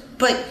numbers,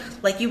 but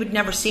like you would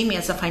never see me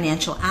as a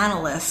financial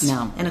analyst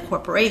in a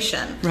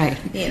corporation. Right.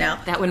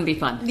 That wouldn't be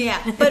fun.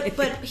 Yeah.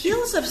 But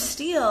Heels of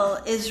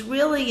Steel is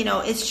really,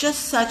 it's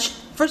just such,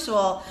 first of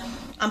all,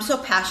 I'm so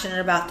passionate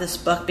about this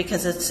book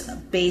because it's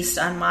based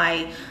on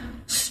my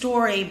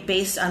story,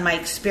 based on my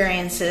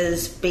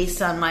experiences,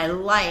 based on my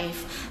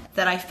life,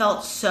 that I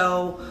felt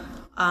so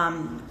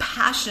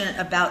passionate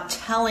about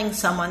telling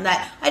someone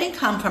that I didn't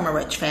come from a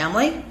rich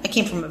family. I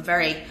came from a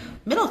very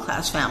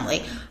middle-class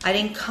family. I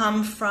didn't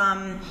come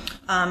from,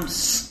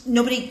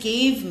 nobody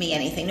gave me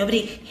anything.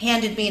 Nobody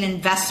handed me an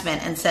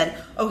investment and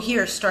said, oh,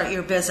 here, start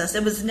your business.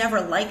 It was never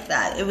like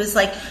that. It was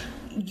like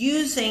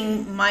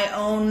using my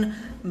own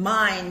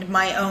mind,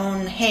 my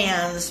own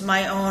hands,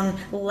 my own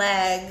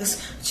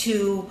legs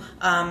to,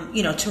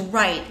 to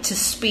write, to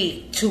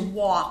speak, to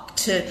walk,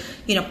 to,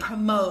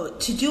 promote,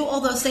 to do all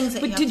those things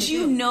that you have to do. But did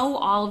you know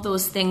all of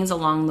those things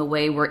along the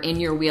way were in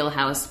your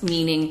wheelhouse?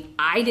 Meaning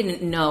I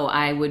didn't know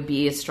I would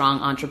be a strong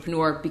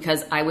entrepreneur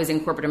because I was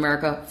in corporate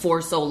America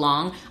for so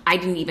long. I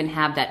didn't even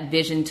have that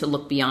vision to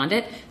look beyond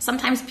it.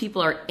 Sometimes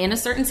people are in a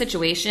certain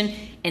situation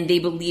and they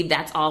believe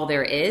that's all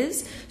there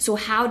is. So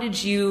how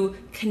did you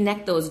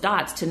connect those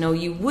dots to know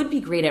you would be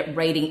great at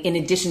writing in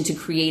addition to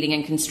creating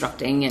and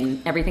constructing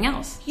and everything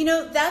else?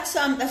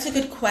 That's a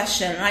good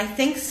question. I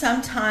think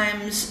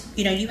sometimes,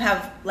 you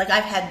have, like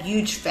I've had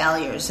huge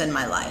failures in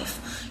my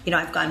life.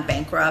 I've gone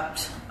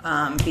bankrupt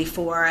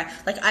before.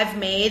 Like I've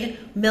made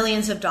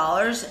millions of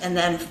dollars and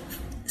then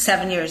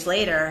 7 years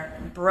later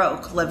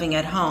broke living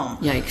at home.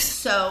 Yikes.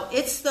 So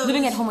it's those...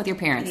 Living at home with your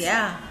parents.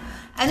 Yeah.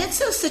 And it's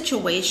those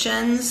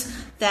situations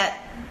that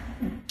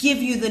give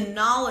you the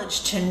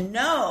knowledge to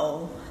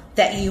know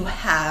that you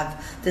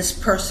have this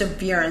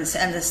perseverance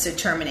and this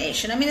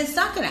determination. I mean, it's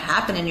not going to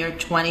happen in your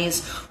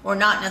 20s or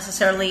not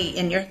necessarily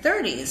in your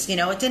 30s.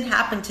 It didn't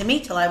happen to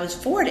me till I was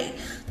 40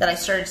 that I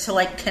started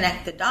to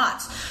connect the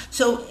dots.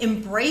 So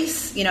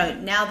embrace,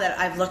 now that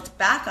I've looked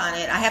back on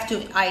it,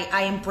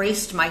 I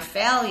embraced my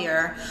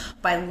failure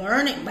by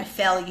learning my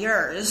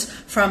failures,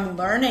 from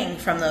learning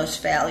from those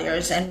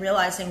failures and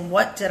realizing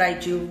what did I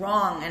do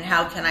wrong and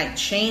how can I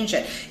change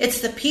it.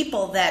 It's the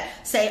people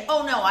that say,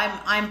 oh no,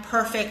 I'm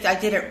perfect, I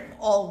did it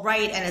all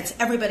right, and it's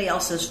everybody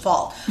else's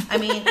fault. I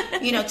mean,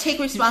 take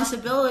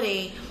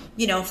responsibility,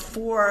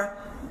 for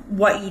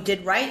what you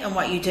did right and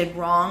what you did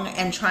wrong,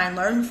 and try and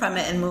learn from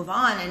it and move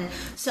on. And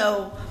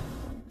so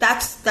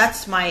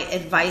that's my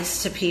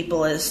advice to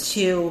people, is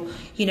to,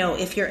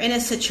 if you're in a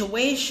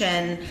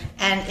situation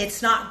and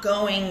it's not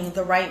going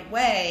the right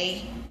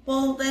way,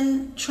 well,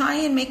 then try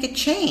and make a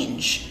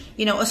change.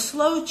 A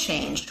slow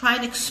change. Try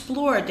and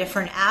explore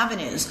different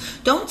avenues.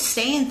 Don't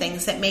stay in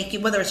things that make you,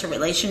 whether it's a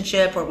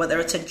relationship or whether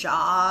it's a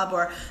job,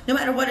 or no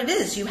matter what it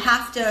is, you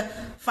have to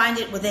find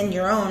it within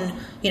your own,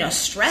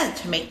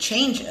 strength to make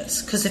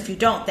changes. Because if you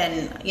don't,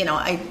 then,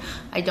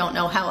 I don't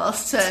know how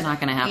else to. It's not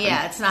going to happen.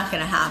 Yeah, it's not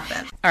going to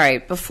happen. All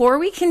right. Before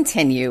we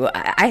continue,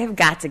 I have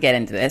got to get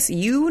into this.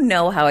 You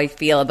know how I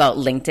feel about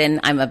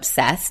LinkedIn. I'm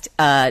obsessed.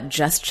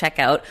 Just check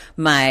out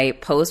my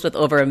post with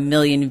over 1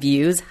 million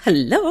views.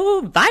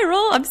 Hello,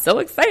 viral. I'm so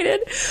excited.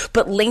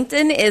 But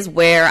LinkedIn is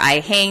where I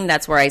hang.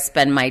 That's where I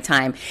spend my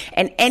time.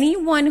 And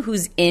anyone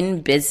who's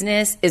in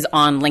business is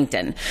on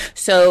LinkedIn.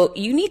 So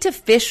you need to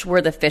fish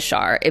where the fish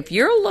are. If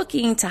you're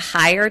looking to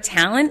hire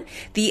talent,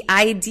 the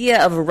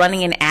idea of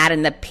running an ad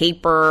in the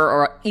paper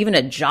or even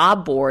a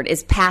job board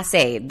is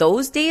passé.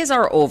 Those days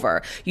are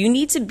over. You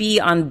need to be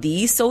on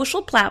the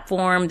social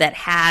platform that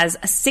has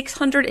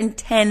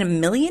 610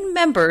 million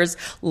members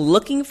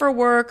looking for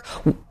work,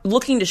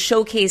 looking to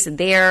showcase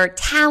their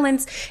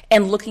talents,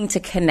 and looking to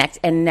connect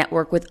and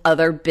network with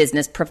other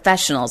business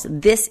professionals.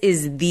 This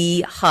is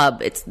the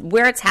hub. It's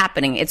where it's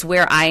happening. It's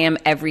where I am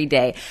every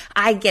day.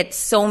 I get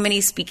so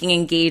many speaking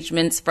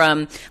engagements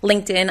from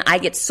LinkedIn. I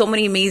get so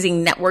many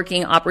amazing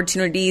networking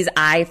opportunities.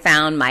 I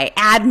found my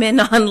admin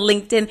on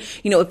LinkedIn.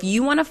 If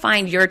you want to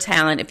find your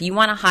talent, if you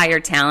want to hire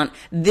talent,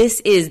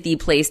 this is the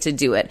place to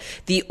do it.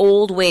 The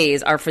old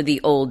ways are for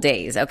the old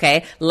days,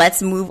 okay?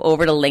 Let's move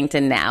over to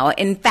LinkedIn now.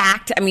 In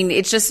fact,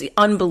 it's just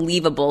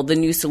unbelievable, the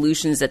new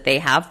solutions that they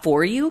have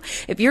for you.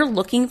 If you're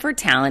looking for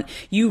talent,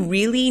 you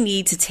really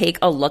need to take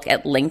a look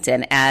at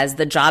LinkedIn as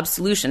the job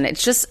solution.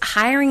 It's just,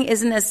 hiring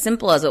isn't as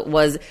simple as it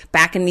was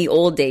back in the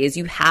old days.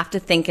 You have to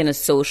think in a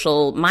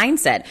social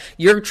mindset.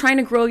 You're trying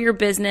to grow your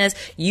business.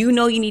 You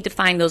need to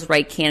find those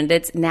right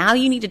candidates. Now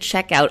you need to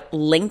check out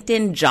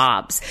LinkedIn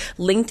Jobs.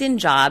 LinkedIn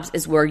Jobs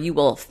is where you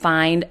will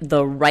find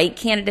the right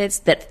candidates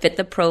that fit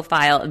the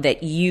profile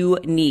that you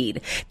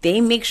need. They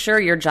make sure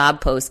your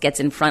job post gets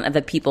in front of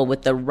the people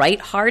with the right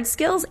hard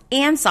skills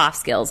and soft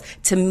skills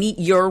to meet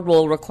your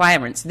role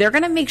requirements. They're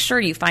going to make sure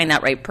you find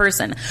that right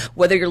person.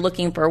 Whether you're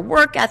looking for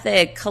work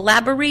ethic,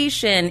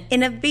 collaboration,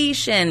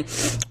 innovation,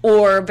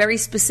 or very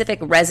specific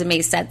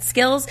resume set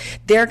skills,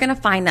 they're going to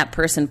find that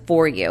person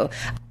for you.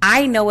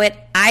 I know it.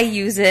 I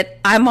use it.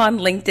 I'm on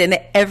LinkedIn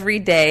every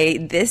day.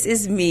 This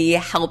is me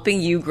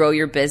helping you grow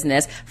your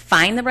business.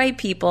 Find the right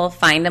people,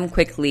 find them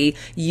quickly,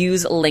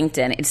 use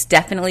LinkedIn. It's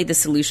definitely the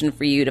solution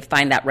for you to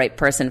find that right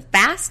person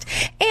fast.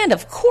 And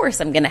of course,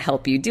 I'm going to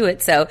help you do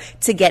it. So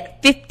to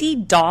get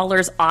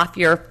 $50 off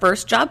your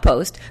first job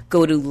post,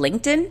 go to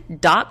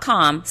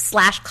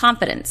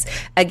linkedin.com/confidence.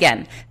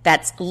 Again,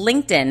 that's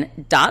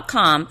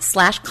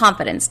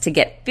linkedin.com/confidence to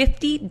get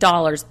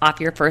 $50 off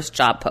your first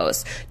job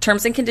post.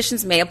 Terms and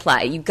conditions may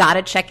apply. You got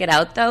to check it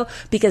out though,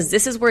 because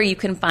this is where you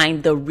can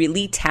find the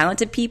really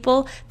talented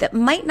people that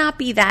might not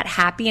be that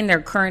happy in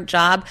their current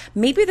job.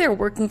 Maybe they're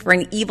working for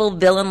an evil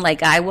villain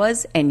like I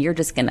was, and you're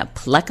just going to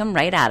pluck them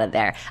right out of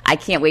there. I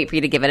can't wait for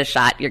you to give it a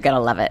shot. You're going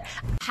to love it.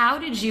 How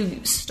did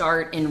you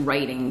start in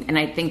writing? And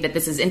I think that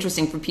this is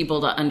interesting for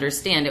people to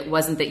understand. It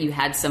wasn't that you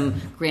had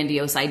some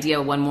grandiose idea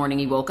one morning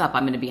you woke up,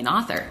 I'm going to be an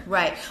author.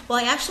 Right. Well,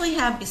 I actually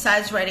have,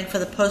 besides writing for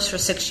the Post for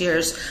 6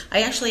 years,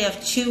 I actually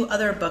have 2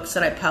 other books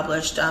that I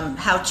published,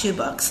 how-to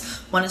books.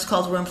 One is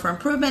called Room for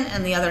Improvement,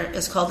 and the other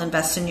is called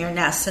Invest in Your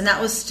Nest. And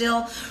that was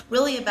still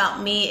really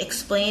about me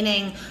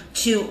explaining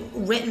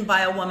written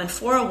by a woman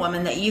for a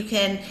woman, that you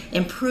can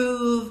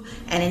improve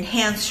and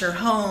enhance your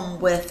home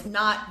with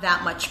not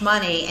that much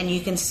money, and you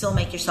can still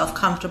make yourself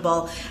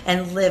comfortable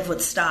and live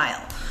with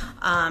style.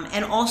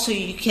 And also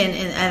you can,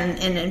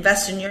 and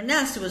Invest in Your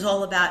Nest, it was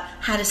all about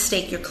how to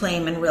stake your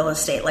claim in real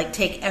estate. Like,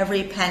 take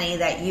every penny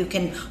that you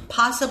can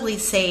possibly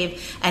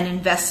save and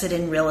invest it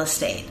in real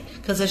estate.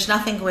 Because there's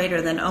nothing greater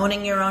than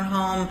owning your own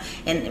home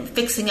and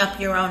fixing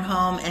up your own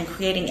home and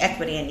creating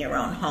equity in your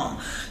own home.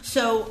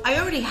 So I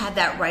already had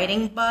that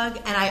writing bug,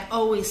 and I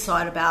always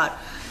thought about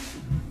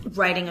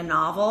writing a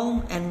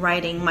novel and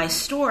writing my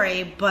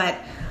story, but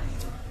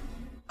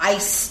I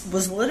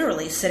was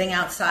literally sitting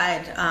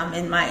outside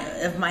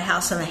of my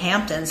house in the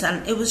Hamptons,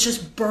 and it was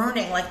just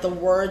burning, like the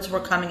words were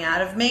coming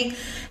out of me,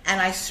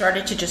 and I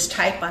started to just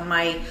type on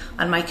my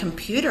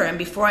computer, and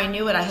before I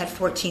knew it, I had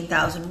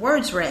 14,000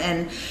 words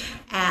written.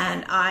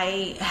 And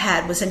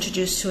I was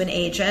introduced to an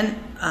agent,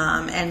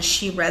 and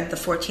she read the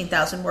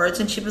 14,000 words,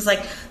 and she was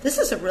like, this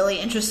is a really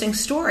interesting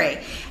story.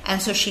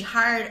 And so she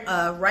hired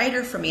a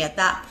writer for me at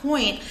that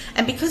point.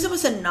 And because it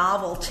was a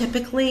novel,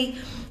 typically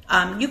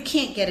you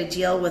can't get a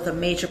deal with a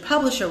major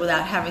publisher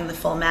without having the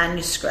full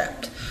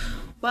manuscript.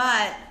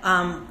 But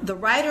the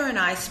writer and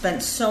I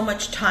spent so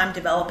much time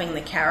developing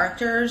the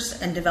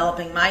characters and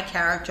developing my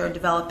character and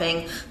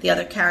developing the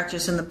other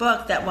characters in the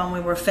book that when we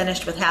were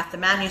finished with half the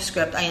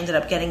manuscript, I ended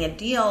up getting a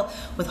deal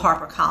with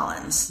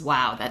HarperCollins.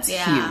 Wow, that's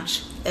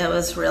huge. It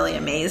was really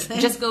amazing.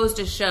 It just goes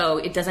to show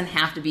it doesn't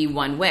have to be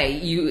one way.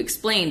 You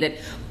explained that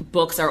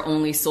books are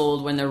only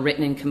sold when they're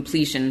written in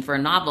completion for a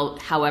novel.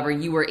 However,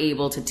 you were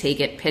able to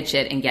take it, pitch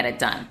it, and get it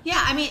done.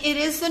 Yeah, I mean, it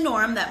is the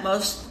norm that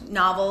most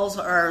novels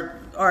are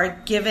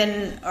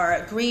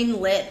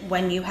green lit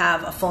when you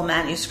have a full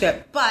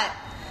manuscript. But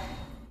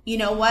you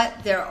know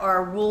what? There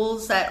are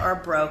rules that are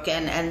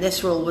broken, and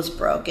this rule was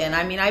broken.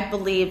 I mean, I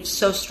believed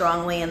so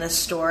strongly in this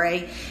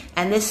story,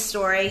 and this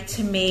story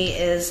to me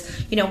is,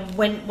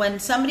 when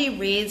somebody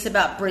reads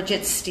about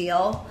Bridget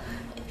Steele,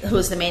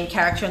 who's the main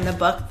character in the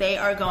book, they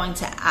are going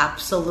to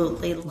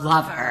absolutely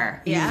love her.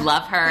 Yeah. You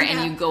love her,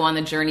 and you go on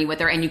the journey with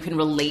her, and you can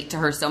relate to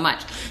her so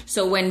much.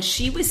 So when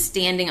she was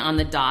standing on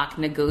the dock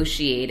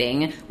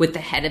negotiating with the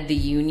head of the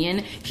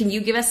union, can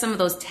you give us some of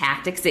those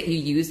tactics that you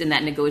used in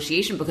that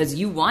negotiation? Because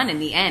you won in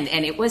the end,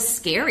 and it was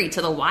scary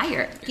to the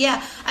wire.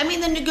 Yeah. I mean,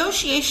 the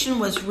negotiation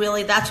was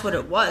really, that's what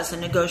it was, a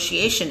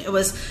negotiation. It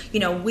was,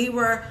 we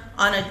were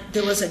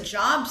there was a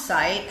job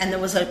site, and there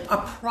was a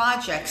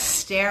project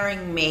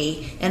staring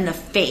me in the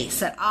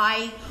face that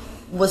I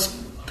was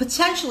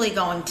potentially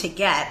going to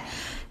get.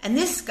 And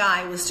this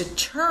guy was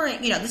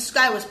this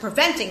guy was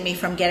preventing me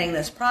from getting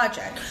this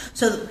project.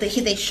 So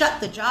they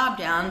shut the job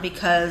down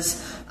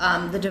because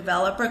the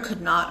developer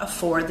could not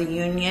afford the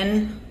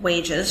union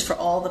wages for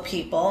all the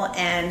people,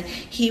 and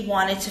he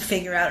wanted to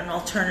figure out an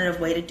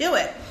alternative way to do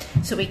it.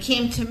 So he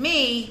came to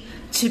me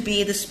to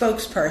be the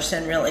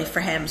spokesperson, really,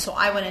 for him. So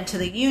I went into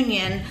the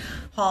union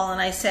hall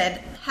and I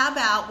said, how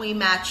about we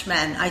match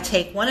men? I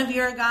take one of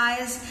your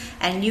guys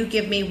and you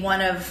give me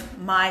one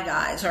of my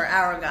guys or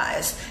our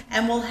guys,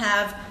 and we'll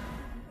have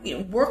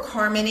work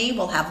harmony.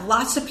 We'll have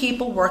lots of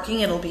people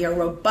working. It'll be a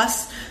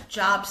robust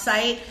job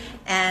site.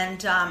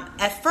 And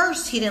at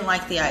first he didn't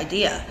like the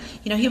idea.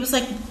 He was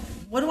like,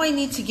 what do I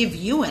need to give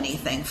you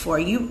anything for?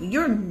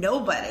 You're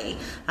nobody.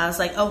 I was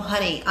like, oh,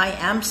 honey, I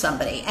am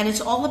somebody. And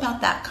it's all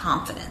about that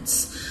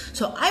confidence.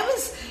 So I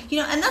was,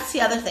 and that's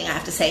the other thing I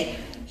have to say,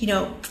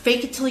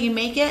 fake it till you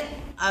make it.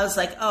 I was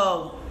like,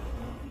 oh,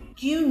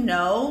 do you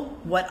know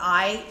what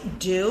I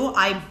do?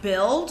 I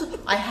build.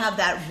 I have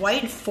that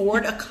white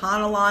Ford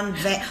Econoline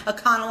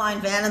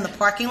van in the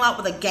parking lot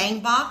with a gang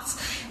box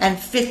and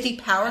 50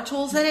 power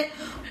tools in it.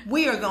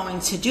 We are going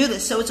to do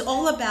this. So it's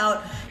all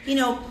about,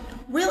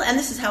 and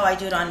this is how I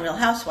do it on Real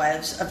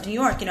Housewives of New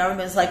York.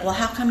 Everybody's like, well,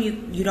 how come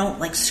you don't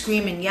like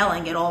scream and yell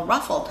and get all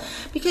ruffled?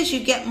 Because you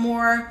get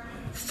more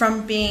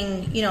from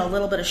being, a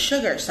little bit of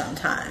sugar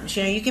sometimes.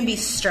 You can be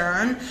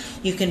stern,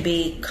 you can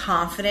be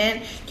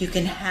confident, you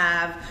can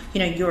have,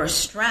 your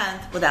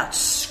strength without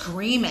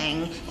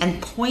screaming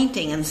and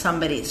pointing in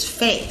somebody's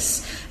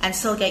face and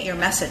still get your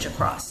message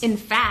across. In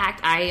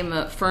fact, I am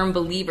a firm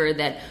believer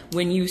that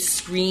when you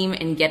scream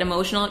and get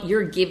emotional,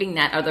 you're giving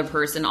that other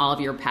person all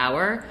of your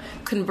power.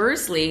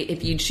 Conversely,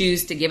 if you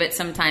choose to give it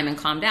some time and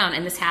calm down,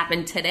 and this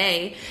happened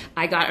today,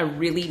 I got a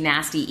really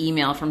nasty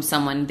email from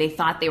someone. They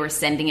thought they were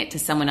sending it to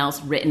someone else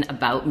written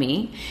about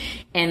me.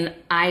 And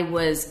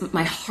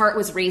my heart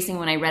was racing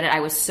when I read it.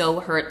 I was so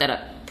hurt that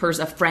a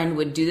friend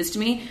would do this to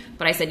me.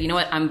 But I said, you know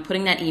what, I'm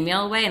putting that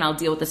email away and I'll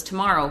deal with this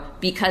tomorrow.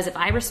 Because if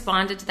I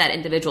responded to that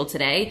individual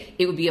today,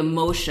 it would be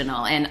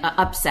emotional and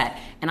upset.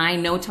 And I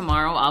know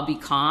tomorrow I'll be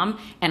calm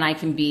and I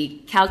can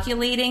be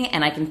calculating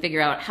and I can figure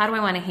out how am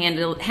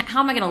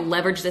I going to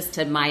leverage this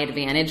to my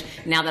advantage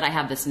now that I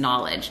have this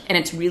knowledge. And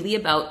it's really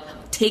about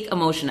take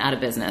emotion out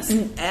of business.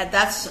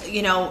 That's,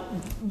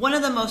 one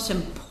of the most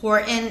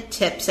important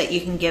tips that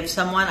you can give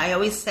someone. I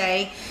always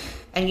say,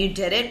 and you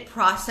did it,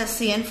 process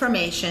the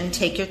information,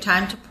 take your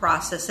time to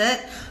process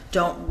it,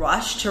 don't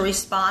rush to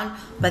respond,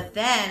 but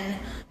then,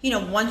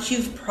 once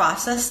you've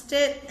processed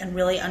it and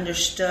really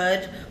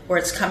understood where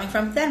it's coming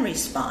from, then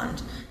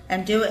respond.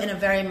 And do it in a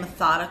very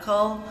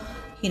methodical,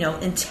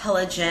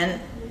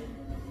 intelligent,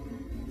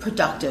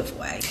 productive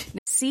way.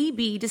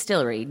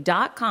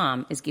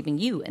 CBDistillery.com is giving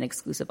you an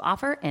exclusive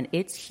offer, and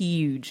it's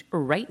huge.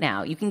 Right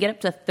now, you can get up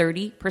to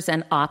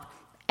 30% off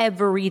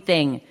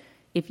everything.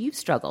 If you've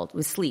struggled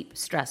with sleep,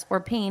 stress,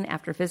 or pain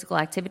after physical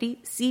activity,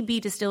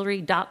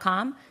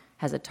 CBDistillery.com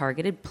has a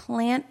targeted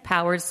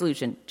plant-powered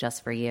solution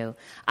just for you.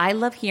 I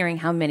love hearing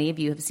how many of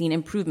you have seen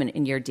improvement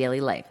in your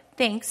daily life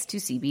thanks to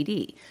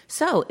CBD.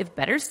 So if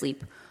better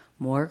sleep,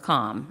 more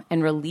calm,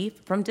 and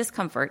relief from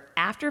discomfort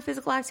after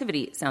physical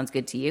activity sounds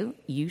good to you,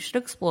 you should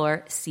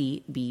explore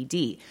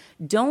CBD.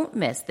 Don't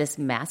miss this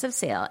massive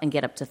sale and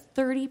get up to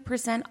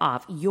 30%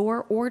 off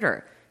your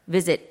order.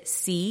 Visit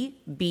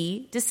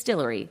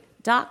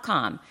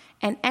CBDistillery.com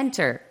and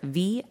enter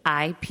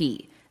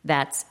VIP.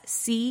 That's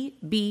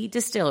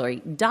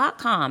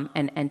cbdistillery.com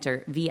and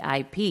enter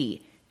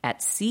VIP at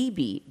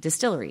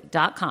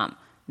cbdistillery.com.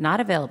 Not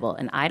available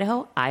in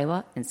Idaho,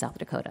 Iowa, and South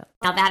Dakota.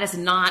 Now, that is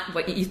not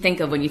what you think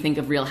of when you think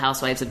of Real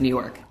Housewives of New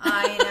York.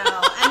 I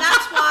know. And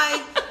that's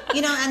why,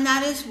 and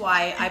that is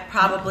why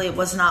it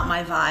was not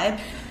my vibe,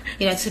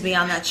 to be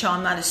on that show.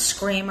 I'm not a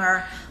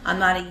screamer. I'm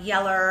not a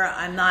yeller.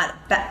 I'm not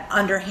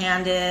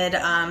underhanded.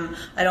 I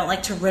don't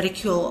like to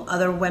ridicule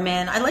other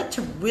women. I like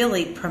to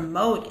really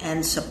promote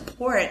and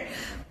support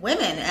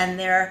women and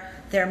their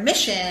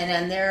mission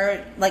and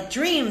their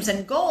dreams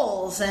and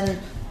goals, and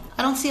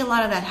I don't see a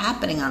lot of that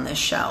happening on this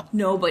show.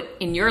 No, but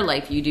in your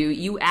life you do.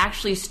 You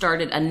actually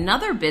started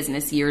another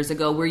business years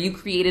ago where you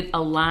created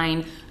a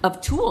line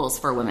of tools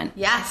for women.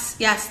 Yes.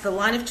 The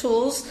line of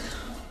tools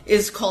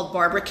is called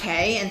Barbara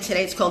Kay, and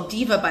today it's called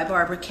Diva by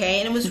Barbara Kay.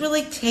 And it was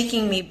really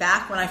taking me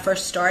back when I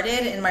first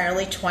started in my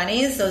early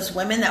 20s, those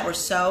women that were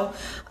so,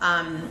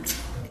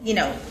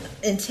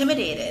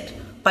 intimidated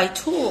by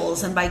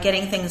tools and by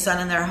getting things done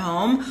in their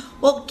home.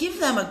 Well, give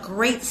them a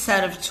great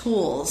set of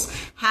tools: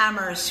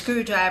 hammer,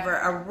 screwdriver,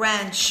 a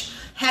wrench,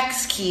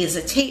 hex keys,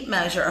 a tape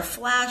measure, a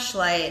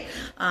flashlight,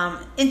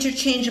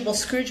 interchangeable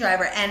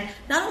screwdriver, and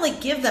not only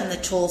give them the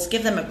tools,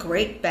 give them a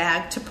great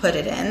bag to put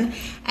it in,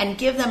 and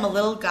give them a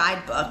little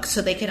guidebook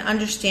so they can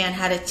understand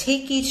how to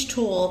take each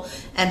tool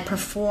and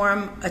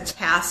perform a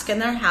task in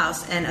their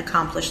house and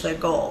accomplish their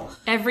goal.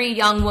 Every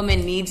young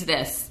woman needs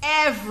this.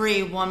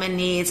 Every woman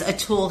needs a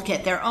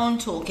toolkit, their own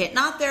toolkit,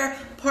 not their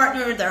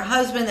partner, their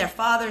husband, their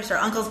fathers, their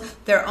uncles,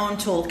 their own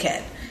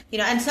toolkit.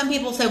 And some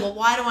people say, well,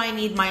 why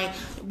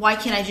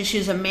can't I just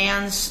use a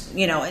man's,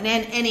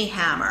 any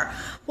hammer?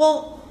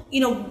 Well,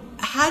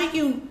 how do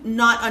you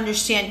not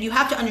understand? You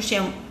have to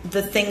understand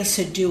the things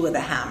to do with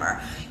a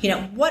hammer.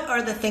 What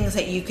are the things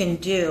that you can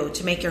do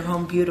to make your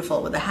home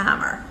beautiful with a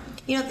hammer?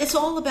 It's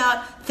all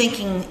about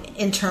thinking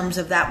in terms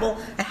of that. Well,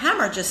 a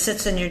hammer just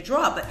sits in your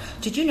drawer, but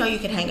did you know you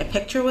can hang a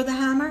picture with a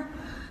hammer?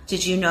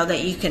 Did you know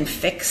that you can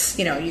fix,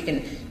 you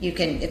can,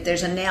 if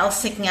there's a nail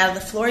sticking out of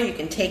the floor, you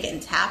can take it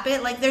and tap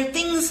it? There are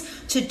things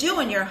to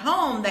do in your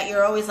home that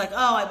you're always like,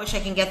 oh, I wish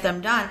I can get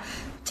them done.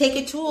 Take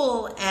a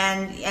tool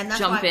and that's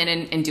jump in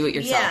and do it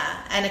yourself.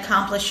 Yeah, and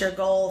accomplish your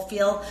goal.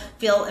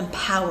 Feel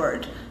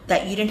empowered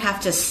that you didn't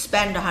have to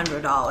spend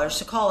 $100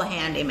 to call a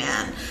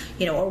handyman,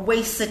 or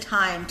waste the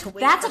time to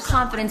wait. That's a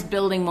confidence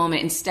building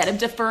moment instead of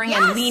deferring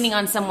and leaning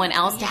on someone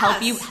else to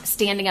help you,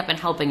 standing up and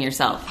helping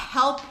yourself.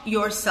 Help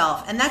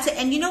yourself. And that's it.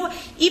 And you know what?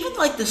 Even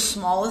the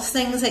smallest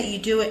things that you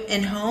do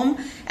at home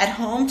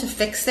to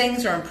fix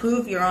things or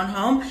improve your own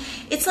home,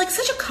 it's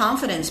such a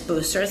confidence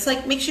booster. It's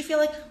makes you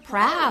feel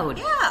proud.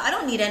 Yeah, I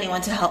don't need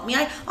anyone to help me.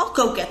 I'll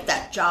go get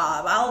that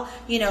job. I'll,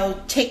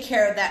 take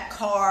care of that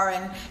car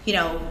and,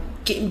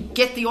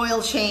 get the oil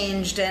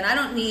changed, and I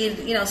don't need,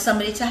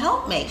 somebody to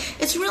help me.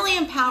 It's really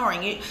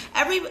empowering.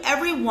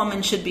 Every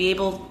woman should be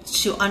able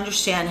to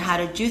understand how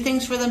to do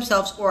things for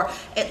themselves, or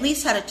at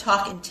least how to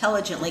talk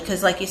intelligently,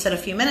 because like you said a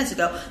few minutes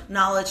ago,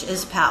 knowledge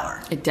is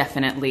power. It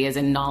definitely is,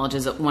 and knowledge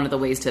is one of the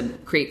ways to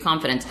create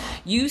confidence.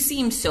 You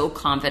seem so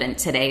confident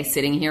today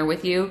sitting here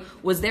with you.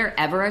 Was there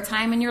ever a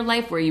time in your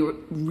life where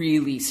you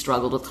really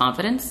struggled with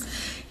confidence?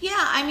 Yeah,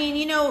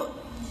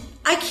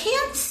 I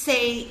can't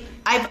say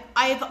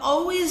I've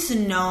always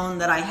known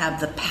that I have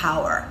the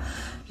power.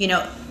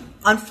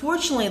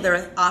 Unfortunately, there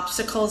are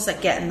obstacles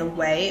that get in the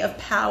way of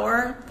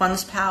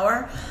one's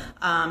power,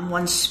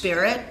 one's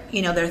spirit.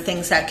 There are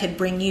things that could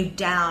bring you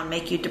down,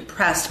 make you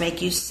depressed,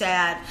 make you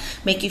sad,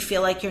 make you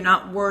feel like you're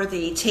not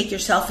worthy, take your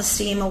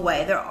self-esteem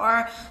away. There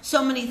are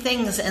so many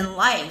things in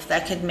life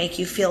that could make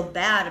you feel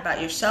bad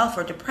about yourself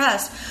or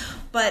depressed.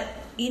 But,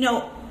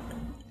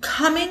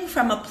 coming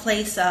from a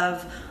place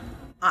of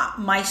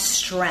my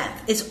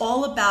strength. It's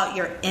all about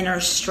your inner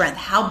strength.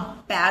 How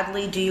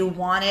badly do you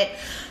want it?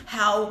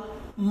 How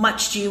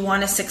much do you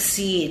want to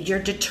succeed? Your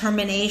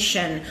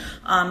determination,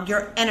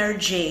 your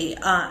energy,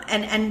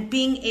 and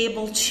being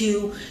able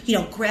to,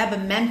 grab a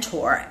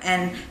mentor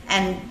and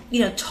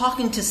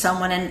talking to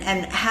someone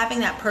and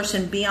having that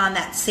person be on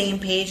that same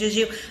page as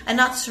you, and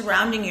not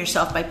surrounding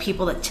yourself by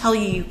people that tell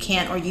you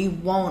can't or you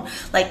won't.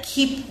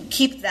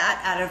 Keep that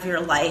out of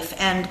your life.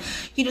 And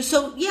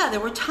so yeah,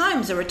 there were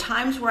times where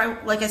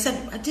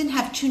I didn't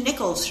have 2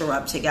 nickels to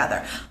rub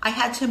together. I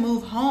had to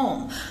move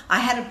home. I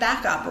had a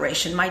back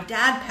operation. My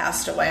dad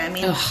passed away.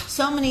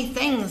 So many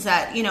things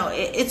that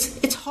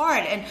it's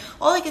hard. And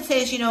all I can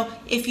say is,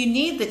 if you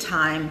need the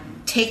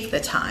time, take the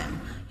time.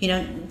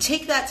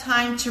 Take that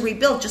time to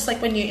rebuild. Just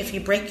like if you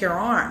break your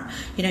arm,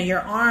 your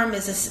arm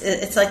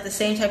it's like the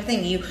same type of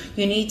thing. You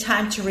need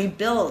time to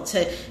rebuild,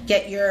 to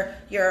get your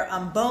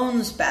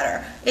bones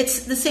better.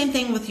 It's the same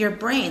thing with your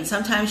brain.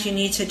 Sometimes you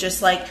need to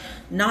just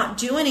not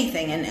do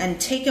anything and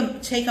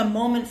take a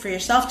moment for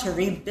yourself to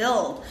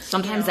rebuild.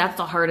 Sometimes that's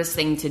the hardest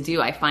thing to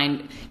do. I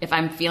find if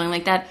I'm feeling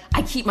like that,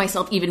 I keep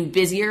myself even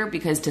busier,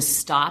 because to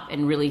stop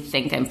and really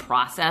think and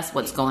process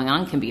what's going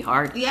on can be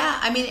hard. Yeah,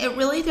 it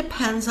really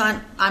depends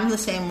on. I'm the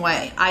same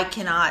way. I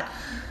cannot,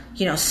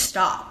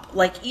 stop.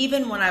 Like,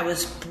 even when I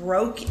was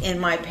broke in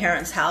my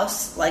parents'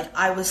 house, like,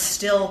 I was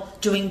still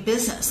doing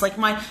business. Like,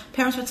 my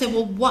parents would say,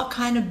 well, what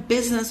kind of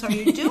business are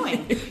you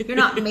doing? You're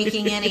not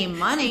making any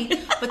money.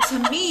 But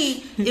to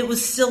me, it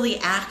was still the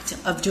act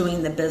of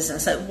doing the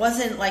business. It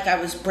wasn't like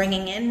I was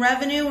bringing in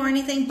revenue or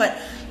anything, but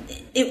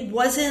it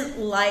wasn't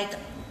like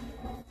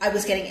I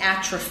was getting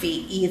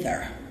atrophy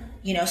either.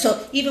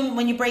 So even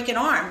when you break an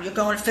arm, you're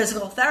going to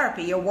physical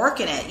therapy, you're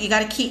working it. You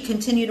got to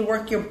continue to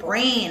work your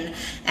brain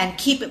and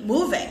keep it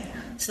moving.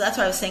 So that's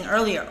what I was saying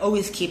earlier,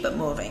 always keep it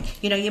moving.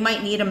 You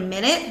might need a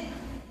minute,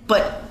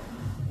 but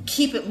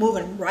keep it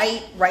moving.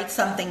 Write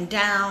something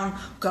down,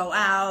 go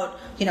out,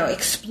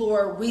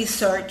 explore,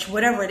 research,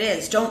 whatever it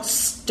is. Don't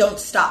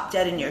stop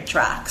dead in your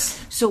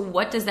tracks. So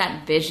what does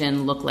that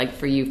vision look like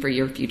for you for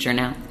your future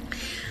now?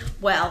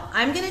 Well,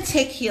 I'm going to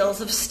take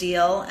Heels of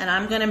Steel and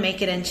I'm going to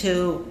make it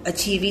into a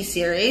TV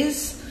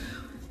series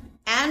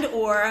and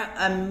or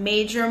a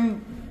major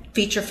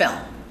feature film.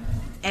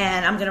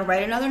 And I'm going to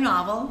write another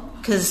novel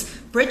because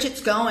Bridget's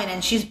going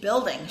and she's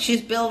building.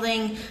 She's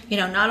building,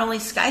 not only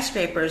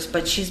skyscrapers,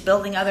 but she's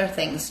building other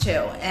things too.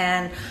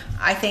 And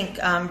I think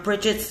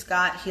Bridget's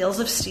got Heels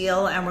of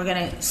Steel and we're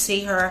going to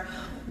see her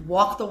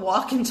walk the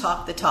walk and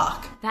talk the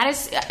talk.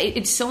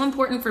 It's so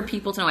important for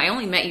people to know. I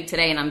only met you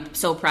today and I'm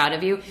so proud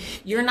of you.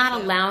 You're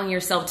not allowing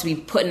yourself to be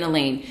put in a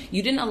lane.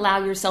 You didn't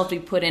allow yourself to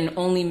be put in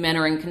only men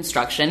are in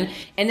construction.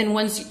 And then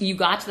once you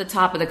got to the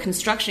top of the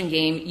construction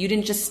game, you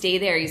didn't just stay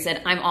there. You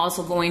said, I'm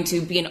also going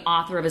to be an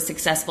author of a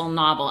successful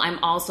novel.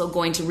 I'm also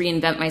going to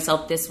reinvent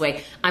myself this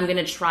way. I'm going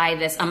to try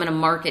this. I'm going to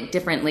market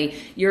differently.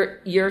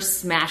 You're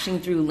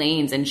smashing through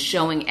lanes and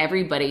showing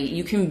everybody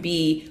you can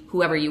be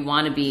whoever you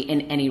want to be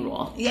in any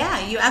role.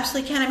 Yeah, you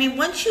absolutely can. I mean,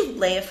 once you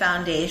lay a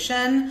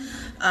foundation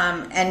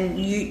and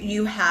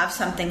you have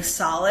something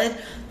solid,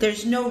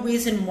 there's no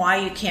reason why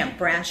you can't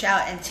branch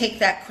out and take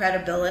that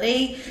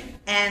credibility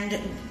and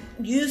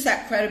use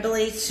that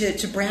credibility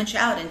to branch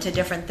out into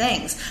different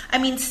things. I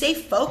mean, stay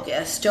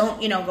focused. Don't,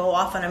 go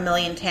off on a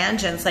million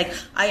tangents. Like,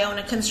 I own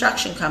a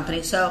construction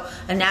company, so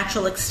a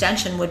natural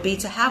extension would be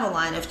to have a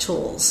line of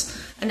tools.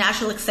 A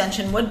natural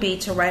extension would be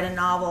to write a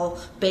novel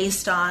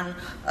based on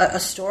a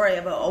story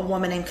of a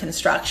woman in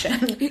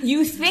construction.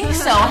 You think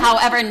so.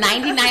 However,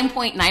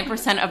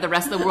 99.9% of the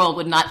rest of the world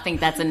would not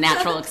think that's a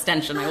natural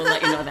extension. I will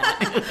let you know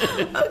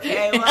that.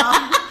 Okay, well,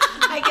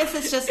 I guess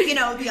it's just,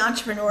 the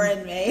entrepreneur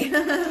in me.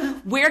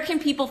 Where can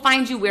people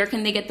find you? Where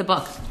can they get the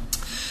book?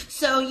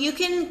 So you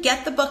can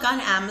get the book on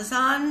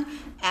Amazon,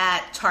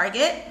 at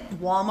Target,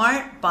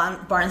 Walmart,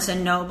 Barnes &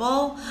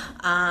 Noble,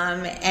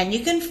 and you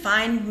can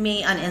find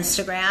me on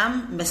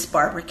Instagram, Miss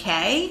Barbara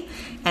K,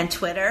 and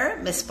Twitter,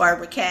 Miss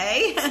Barbara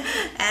K,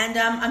 and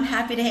I'm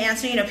happy to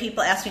answer.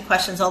 People ask me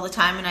questions all the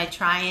time, and I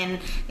try and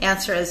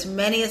answer as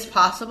many as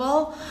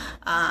possible,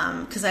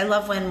 because I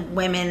love when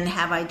women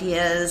have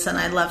ideas, and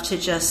I love to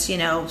just,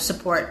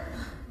 support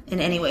in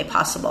any way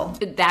possible.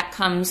 That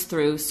comes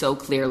through so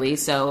clearly,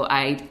 so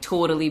I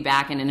totally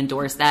back and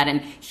endorse that.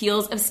 And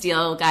Heels of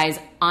Steel, guys,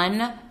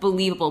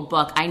 unbelievable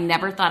book. I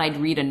never thought I'd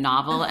read a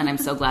novel, and I'm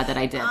so glad that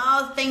I did.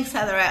 Oh, thanks,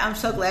 Heather. I'm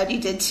so glad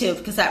you did too,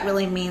 because that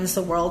really means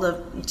the world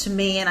to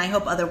me, and I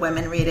hope other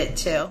women read it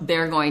too.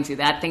 They're going to.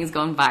 That thing's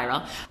going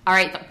viral. All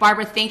right,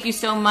 Barbara, thank you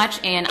so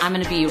much, and I'm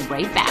going to be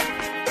right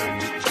back.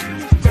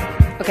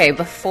 Okay,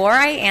 before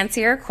I answer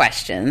your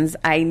questions,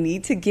 I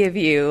need to give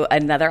you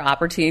another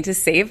opportunity to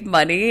save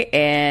money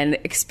and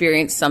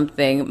experience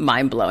something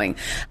mind-blowing.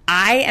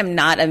 I am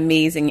not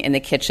amazing in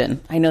the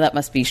kitchen. I know that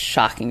must be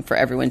shocking for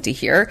everyone to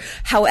hear.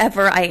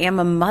 However, I am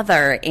a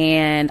mother,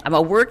 and I'm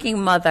a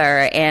working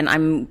mother, and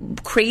I'm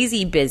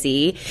crazy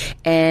busy,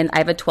 and I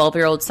have a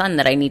 12-year-old son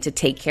that I need to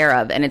take care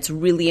of, and it's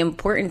really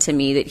important to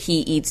me that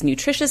he eats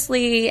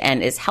nutritiously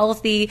and is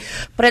healthy,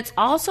 but it's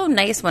also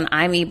nice when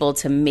I'm able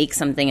to make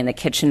something in the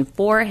kitchen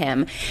for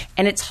him.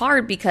 And it's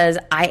hard because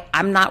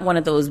I'm not one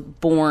of those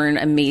born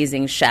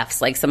amazing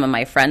chefs like some of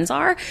my friends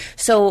are.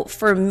 So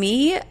for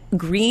me,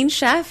 Green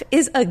Chef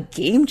is a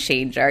game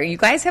changer. You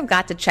guys have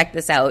got to check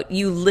this out.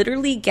 You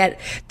literally get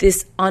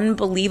this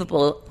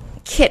unbelievable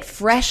kit,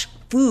 fresh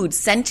food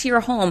sent to your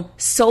home,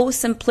 so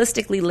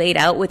simplistically laid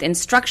out with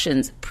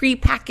instructions,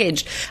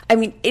 pre-packaged. I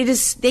mean,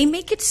 they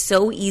make it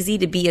so easy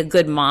to be a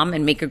good mom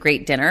and make a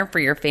great dinner for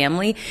your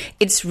family.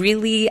 It's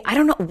really, I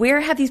don't know,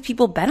 where have these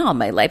people been all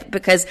my life?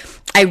 Because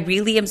I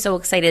really am so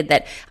excited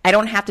that I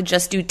don't have to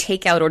just do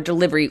takeout or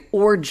delivery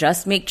or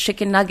just make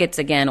chicken nuggets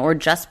again or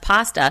just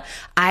pasta.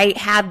 I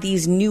have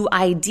these new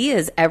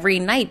ideas every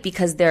night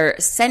because they're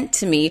sent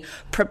to me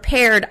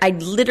prepared. I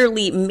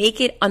literally make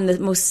it on the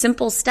most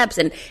simple steps,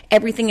 and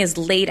everything is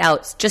laid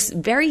out just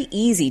very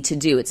easy to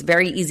do. It's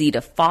very easy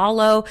to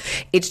follow.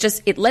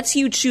 It lets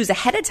you choose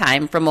ahead of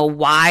time from a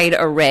wide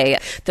array.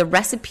 The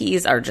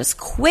recipes are just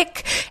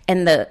quick,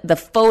 and the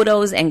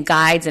photos and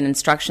guides and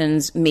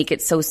instructions make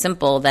it so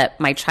simple that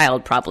my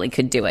child probably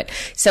could do it.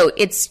 So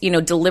it's,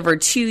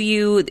 delivered to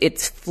you.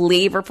 It's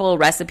flavorful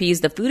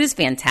recipes. The food is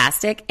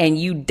fantastic, and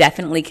you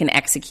definitely can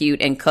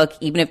execute and cook,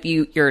 even if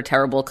you're a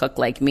terrible cook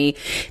like me.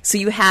 So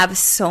you have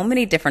so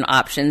many different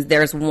options.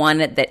 There's one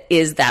that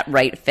is that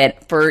right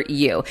fit for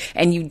you,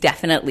 and you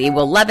definitely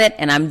will love it.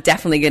 And I'm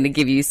definitely going to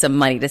give you some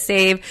money to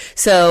save.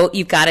 So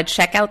you've got to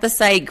check out the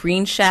site,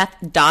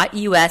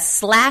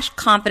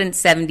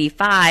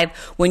 greenchef.us/confidence75.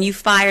 When you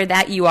fire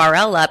that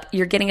URL up,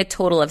 you're getting a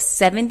total of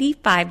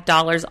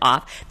 $75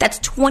 off. That's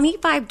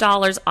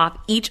 $25 off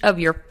each of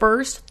your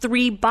first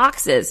 3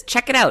 boxes.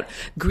 Check it out,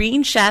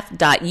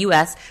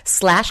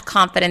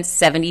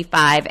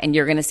 greenchef.us/confidence75, and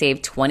you're going to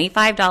save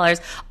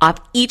 $25 off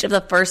each of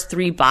the first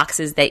 3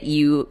 boxes that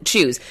you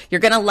choose. You're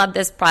going to love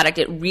this product.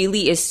 It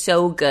really is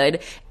so good.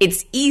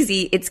 It's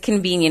easy, it's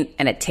convenient,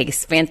 and it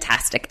tastes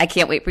fantastic. I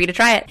can't wait for you to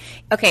try it.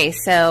 Okay,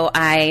 so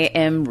I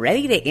am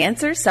ready to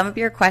answer some of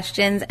your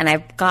questions, and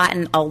I've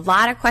gotten a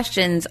lot of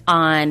questions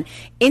on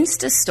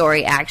Insta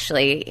Story,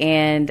 actually,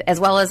 and as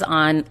well as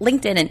on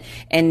LinkedIn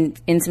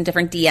and in some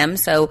different DMs.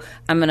 So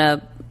I'm going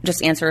to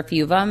just answer a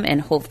few of them,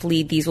 and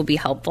hopefully these will be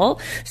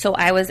helpful. So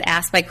I was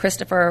asked by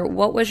Christopher,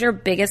 what was your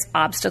biggest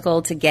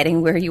obstacle to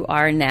getting where you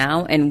are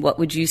now, and what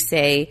would you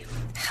say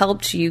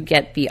helped you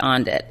get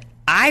beyond it?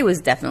 I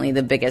was definitely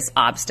the biggest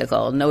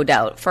obstacle, no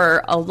doubt.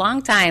 For a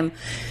long time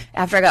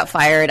after I got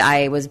fired,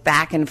 I was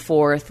back and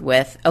forth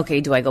with,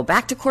 okay, do I go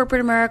back to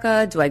corporate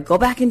America? Do I go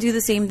back and do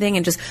the same thing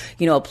and just,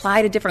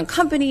 apply to different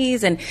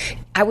companies? And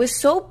I was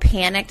so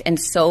panicked and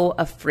so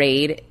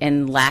afraid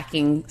and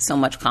lacking so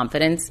much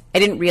confidence. I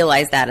didn't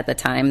realize that at the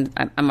time.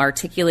 I'm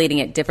articulating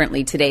it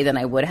differently today than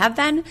I would have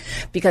then,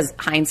 because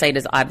hindsight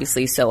is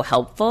obviously so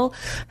helpful.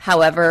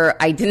 However,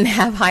 I didn't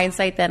have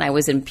hindsight then. I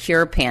was in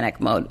pure panic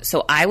mode.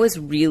 So I was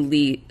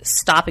really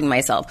stopping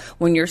myself.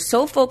 When you're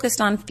so focused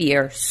on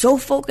fear, so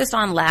focused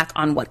on lack,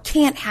 on what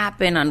can't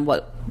happen, on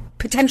what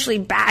potentially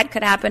bad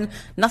could happen,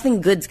 nothing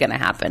good's going to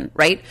happen,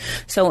 right?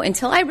 So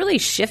until I really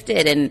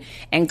shifted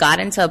and got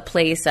into a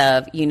place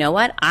of, you know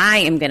what, I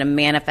am going to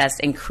manifest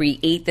and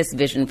create this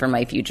vision for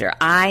my future.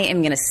 I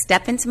am going to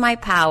step into my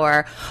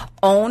power,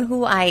 own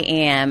who I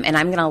am, and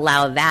I'm going to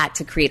allow that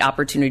to create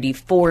opportunity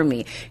for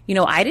me.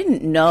 I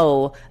didn't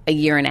know a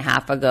year and a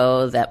half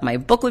ago that my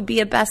book would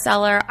be a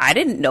bestseller. I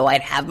didn't know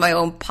I'd have my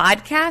own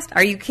podcast.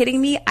 Are you kidding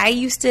me? I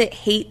used to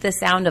hate the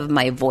sound of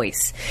my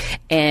voice,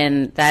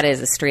 and that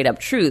is a straight up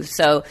truth.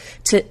 So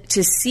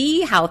to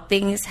see how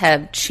things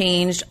have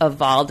changed,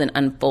 evolved, and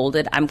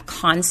unfolded, I'm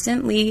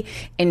constantly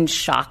in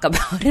shock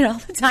about it all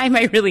the time.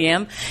 I really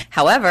am.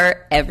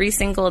 However, every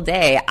single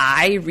day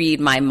I read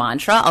my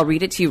mantra. I'll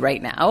read it to you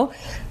right now.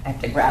 I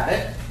have to grab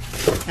it.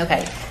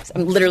 Okay. So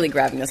I'm literally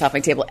grabbing this off my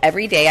table.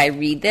 Every day I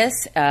read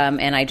this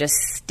and I just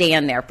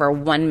stand there for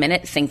 1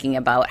 minute thinking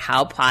about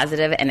how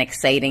positive and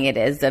exciting it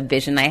is, the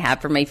vision I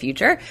have for my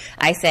future.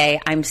 I say,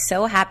 I'm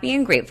so happy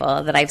and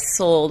grateful that I've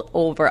sold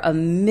over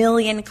 1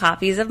 million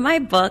copies of my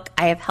book.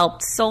 I have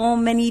helped so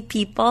many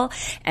people,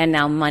 and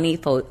now money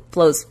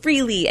flows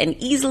freely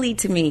and easily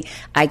to me.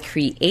 I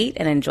create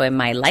and enjoy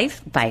my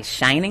life by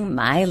shining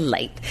my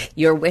light.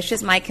 Your wish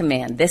is my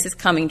command. This is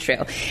coming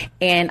true.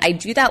 And I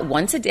do that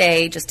once a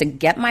day just to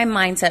get my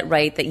mindset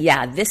right that,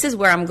 yeah, this is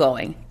where I'm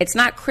going. It's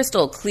not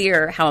crystal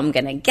clear how I'm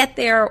going to get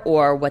there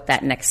or what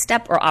that next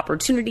step or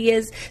opportunity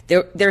is.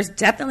 There's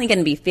definitely going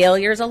to be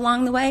failures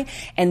along the way,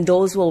 and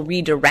those will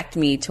redirect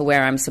me to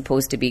where I'm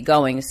supposed to be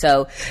going.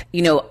 So,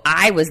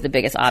 I was the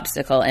biggest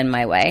obstacle in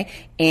my way.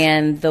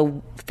 And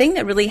the thing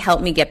that really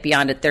helped me get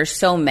beyond it, there's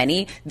so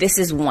many. This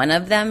is one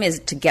of them, is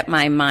to get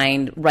my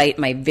mind right,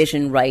 my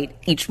vision right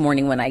each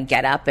morning when I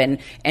get up and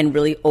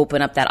really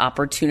open up that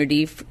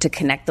opportunity to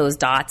connect those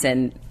dots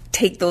and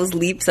take those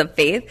leaps of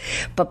faith,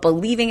 but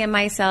believing in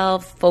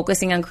myself,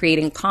 focusing on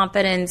creating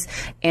confidence,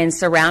 and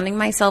surrounding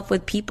myself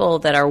with people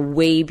that are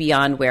way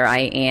beyond where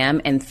I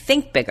am and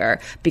think bigger,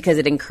 because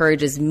it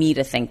encourages me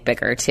to think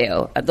bigger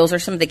too. Those are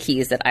some of the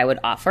keys that I would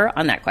offer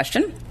on that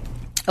question.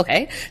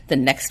 Okay, the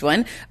next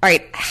one. All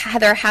right,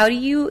 Heather, how do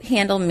you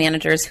handle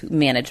managers who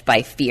manage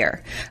by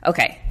fear?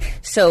 Okay,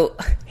 so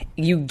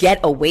you get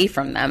away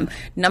from them.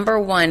 Number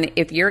one,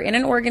 if you're in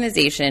an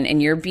organization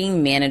and you're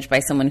being managed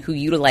by someone who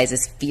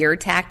utilizes fear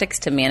tactics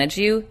to manage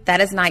you, that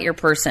is not your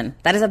person.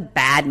 That is a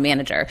bad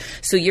manager.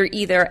 So you're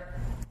either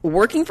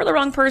working for the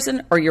wrong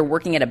person or you're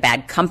working at a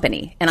bad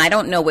company. And I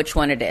don't know which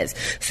one it is.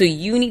 So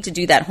you need to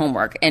do that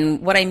homework.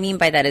 And what I mean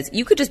by that is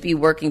you could just be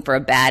working for a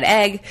bad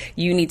egg.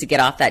 You need to get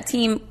off that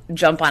team,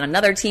 jump on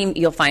another team.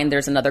 You'll find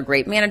there's another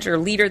great manager,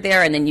 leader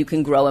there, and then you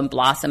can grow and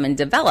blossom and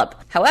develop.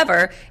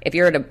 However, if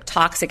you're at a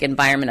toxic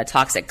environment, a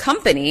toxic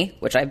company,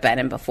 which I've been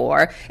in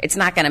before, it's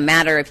not going to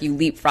matter if you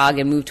leapfrog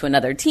and move to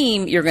another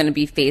team. You're going to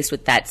be faced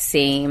with that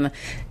same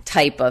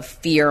type of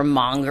fear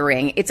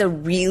mongering. It's a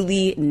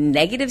really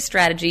negative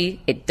strategy.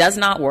 It It does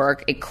not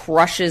work. It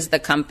crushes the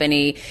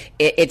company.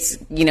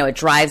 It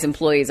drives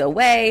employees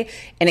away,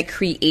 and it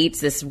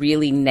creates this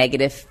really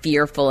negative,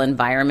 fearful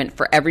environment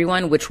for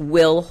everyone, which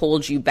will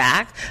hold you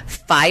back.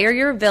 Fire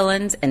your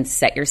villains and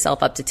set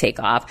yourself up to take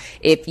off.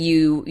 If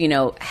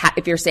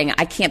if you're saying,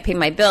 I can't pay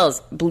my bills,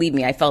 believe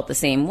me, I felt the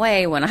same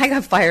way when I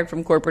got fired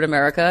from corporate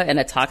America in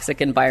a toxic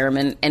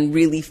environment and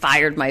really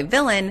fired my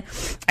villain.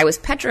 I was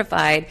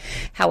petrified.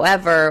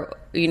 However,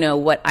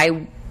 what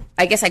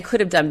I guess I could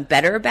have done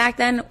better back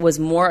then was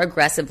more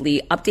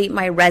aggressively update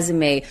my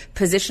resume,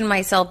 position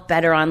myself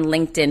better on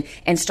LinkedIn,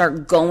 and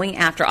start going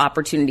after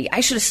opportunity. I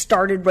should have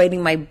started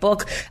writing my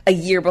book a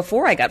year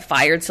before I got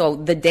fired. So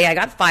the day I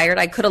got fired,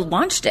 I could have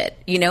launched it.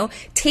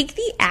 Take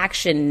the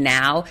action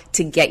now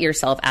to get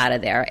yourself out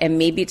of there. And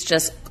maybe it's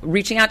just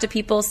reaching out to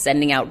people,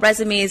 sending out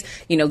resumes,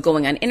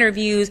 going on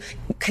interviews,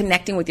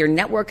 connecting with your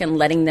network and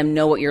letting them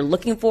know what you're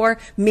looking for.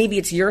 Maybe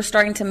it's you're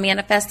starting to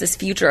manifest this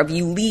future of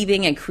you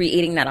leaving and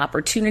creating that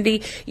opportunity.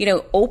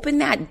 Open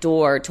that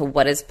door to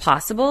what is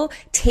possible.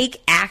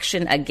 Take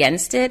action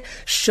against it.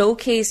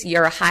 Showcase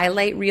your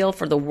highlight reel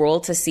for the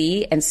world to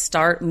see and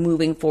start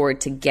moving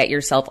forward to get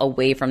yourself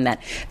away from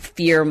that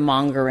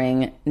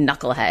fear-mongering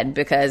knucklehead,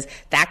 because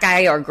that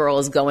guy or girl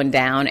is going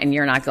down and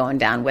you're not going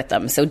down with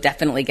them. So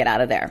definitely get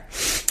out of there.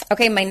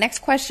 Okay, my next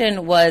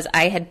question was,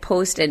 I had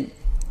posted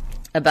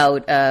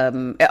about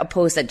a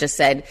post that just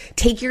said,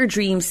 take your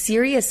dreams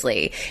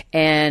seriously.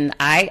 And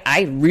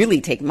I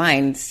really take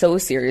mine so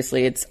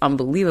seriously. It's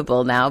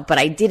unbelievable now, but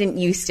I didn't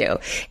used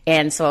to.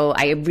 And so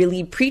I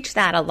really preach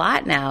that a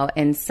lot now.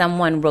 And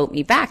someone wrote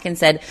me back and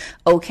said,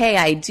 okay,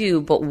 I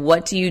do, but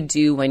what do you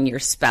do when your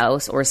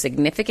spouse or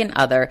significant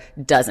other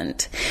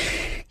doesn't?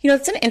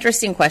 It's an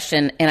interesting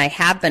question, and I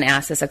have been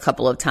asked this a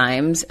couple of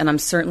times, and I'm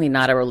certainly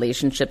not a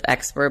relationship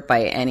expert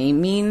by any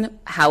means.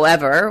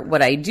 However,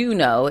 what I do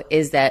know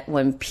is that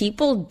when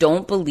people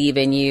don't believe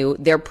in you,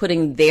 they're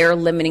putting their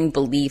limiting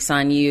beliefs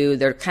on you,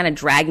 they're kind of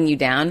dragging you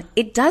down,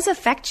 it does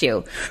affect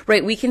you,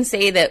 right? We can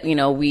say that,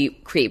 we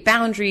create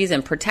boundaries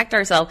and protect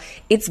ourselves.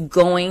 It's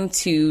going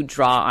to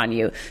draw on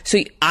you. So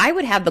I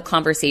would have the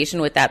conversation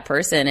with that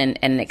person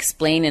and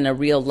explain in a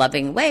real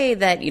loving way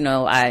that,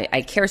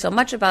 I care so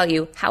much about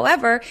you.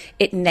 However,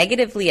 it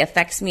negatively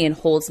affects me and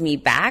holds me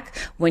back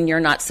when you're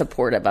not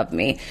supportive of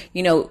me.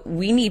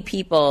 We need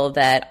people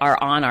that are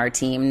on our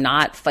team,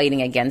 not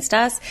fighting against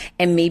us.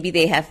 And maybe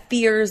they have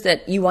fears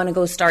that you want to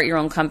go start your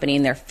own company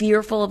and they're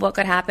fearful of what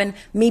could happen.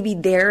 Maybe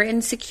they're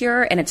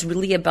insecure and it's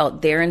really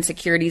about their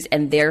insecurities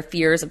and their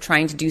fears of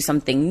trying to do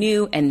something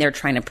new, and they're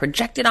trying to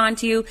project it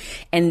onto you.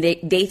 And they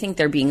think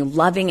they're being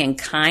loving and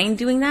kind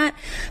doing that.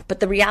 But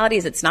the reality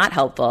is it's not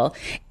helpful.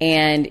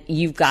 And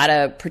you've got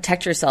to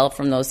protect yourself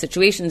from those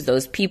situations,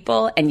 those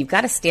people, and you've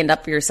got to stand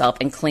up for yourself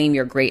and claim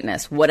your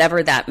greatness,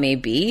 whatever that may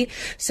be.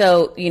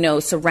 So,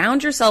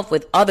 surround yourself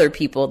with other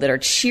people that are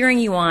cheering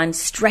you on,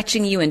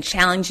 stretching you and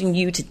challenging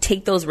you to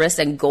take those risks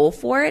and go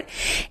for it.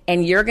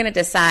 And you're going to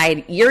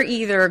decide, you're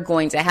either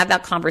going to have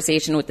that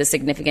conversation with the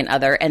significant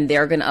other and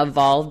they're going to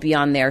evolve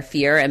beyond their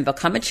fear and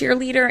become a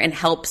cheerleader and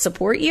help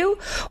support you,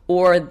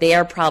 or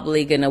they're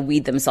probably going to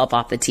weed themselves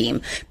off the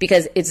team,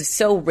 because it's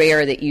so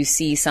rare that you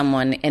see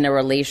someone in a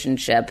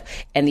relationship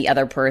and the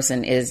other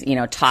person is,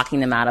 talking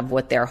them out of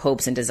what their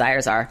hopes and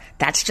desires are.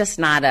 That's just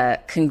not a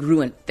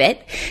congruent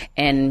fit,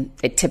 and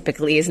it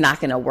typically is not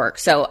going to work.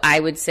 So I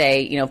would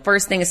say,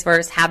 first thing is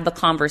first, have the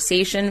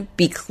conversation,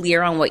 be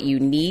clear on what you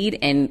need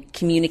and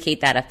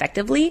communicate that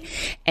effectively.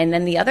 And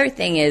then the other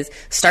thing is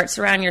start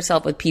surrounding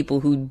yourself with people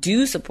who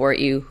do support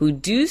you, who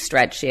do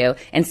stretch you,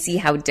 and see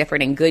how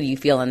different and good you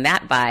feel in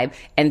that vibe,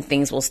 and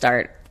things will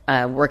start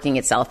working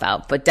itself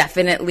out. But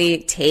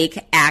definitely take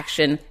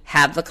action,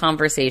 have the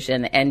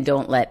conversation, and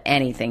don't let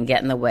anything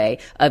get in the way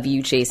of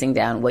you chasing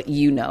down what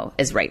you know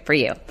is right for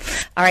you.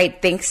 All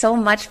right. Thanks so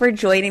much for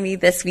joining me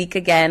this week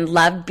again.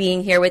 Love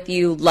being here with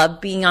you. Love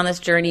being on this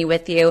journey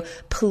with you.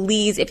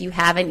 Please, if you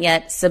haven't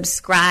yet,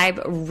 subscribe,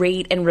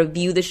 rate, and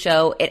review the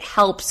show. It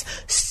helps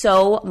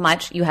so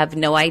much. You have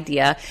no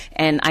idea.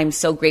 And I'm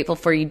so grateful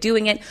for you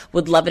doing it.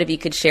 Would love it if you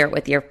could share it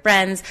with your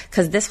friends,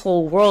 because this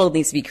whole world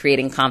needs to be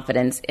creating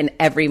confidence in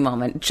every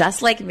moment,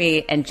 just like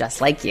me and just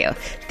like you.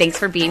 Thanks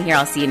for being here.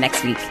 I'll see you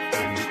next week.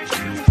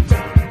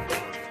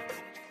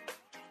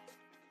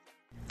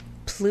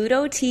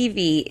 Pluto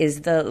TV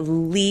is the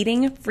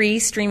leading free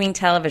streaming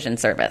television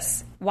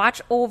service.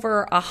 Watch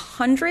over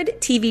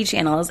 100 TV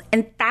channels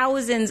and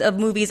thousands of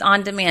movies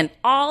on demand,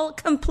 all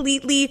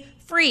completely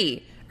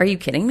free. Are you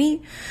kidding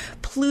me?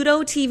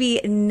 Pluto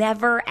TV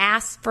never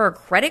asks for a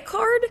credit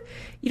card.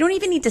 You don't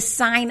even need to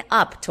sign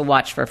up to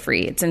watch for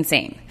free. It's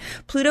insane.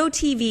 Pluto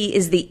TV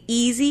is the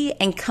easy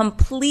and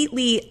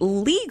completely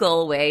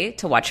legal way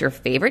to watch your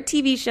favorite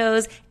TV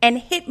shows and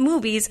hit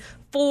movies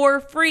for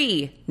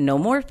free. No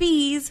more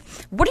fees.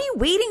 What are you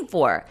waiting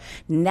for?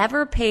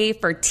 Never pay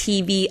for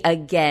TV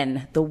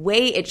again, the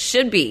way it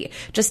should be.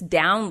 Just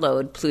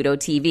download Pluto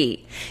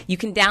TV. You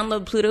can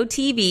download Pluto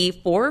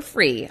TV for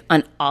free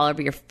on all of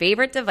your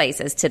favorite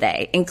devices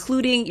today,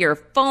 including your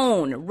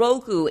phone,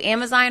 Roku,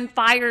 Amazon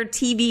Fire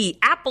TV,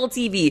 Apple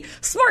TV,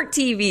 smart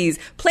TVs,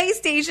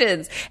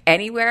 PlayStations,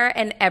 anywhere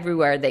and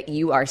everywhere that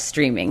you are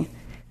streaming.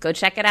 Go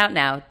check it out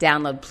now.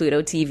 Download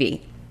Pluto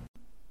TV.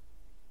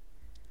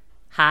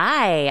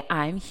 Hi,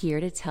 I'm here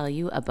to tell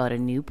you about a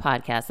new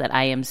podcast that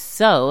I am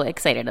so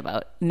excited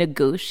about,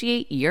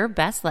 Negotiate Your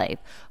Best Life,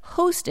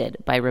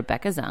 hosted by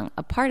Rebecca Zung,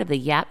 a part of the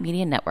Yap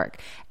Media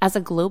Network. As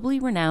a globally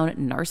renowned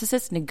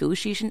narcissist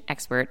negotiation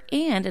expert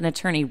and an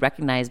attorney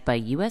recognized by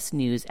U.S.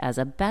 News as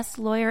a best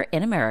lawyer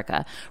in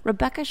America,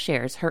 Rebecca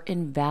shares her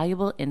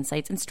invaluable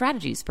insights and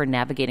strategies for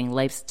navigating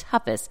life's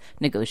toughest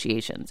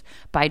negotiations.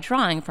 By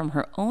drawing from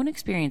her own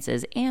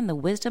experiences and the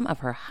wisdom of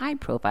her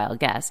high-profile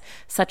guests,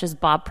 such as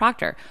Bob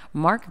Proctor,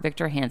 Mark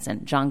Victor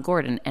Hansen, John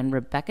Gordon, and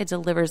Rebecca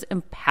delivers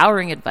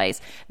empowering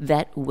advice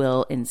that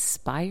will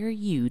inspire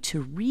you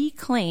to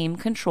reclaim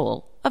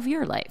control of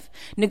your life.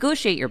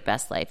 Negotiate Your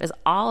Best Life is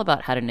all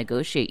about how to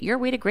negotiate your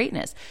way to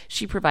greatness.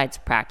 She provides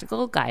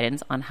practical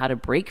guidance on how to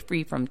break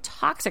free from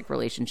toxic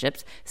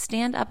relationships,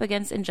 stand up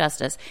against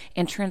injustice,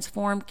 and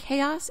transform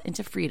chaos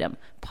into freedom,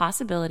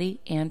 possibility,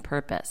 and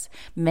purpose.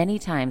 Many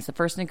times, the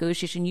first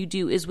negotiation you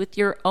do is with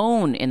your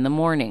own in the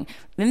morning.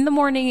 In the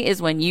morning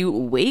is when you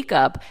wake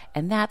up,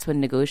 and that's when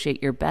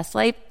Negotiate Your Best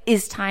Life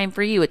is time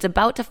for you. It's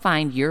about to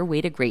find your way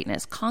to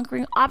greatness,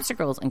 conquering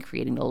obstacles and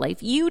creating the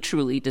life you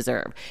truly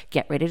deserve.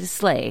 Get ready to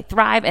slay,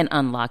 thrive, and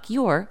unlock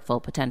your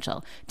full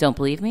potential. Don't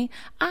believe me?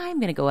 I'm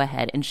going to go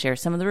ahead and share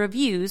some of the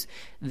reviews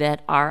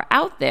that are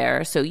out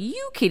there so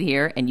you can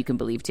hear and you can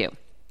believe too.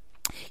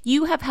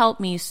 You have helped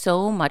me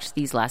so much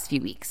these last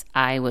few weeks.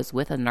 I was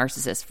with a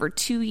narcissist for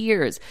 2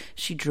 years.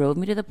 She drove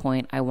me to the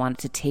point I wanted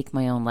to take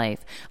my own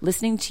life.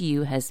 Listening to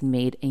you has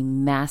made a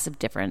massive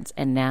difference,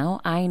 and now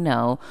I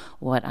know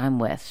what I'm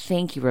with.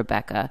 Thank you,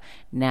 Rebecca.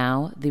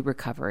 Now the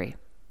recovery.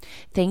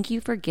 Thank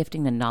you for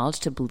gifting the knowledge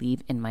to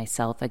believe in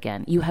myself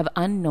again. You have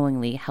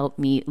unknowingly helped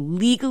me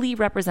legally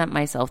represent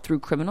myself through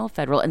criminal,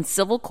 federal, and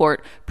civil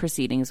court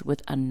proceedings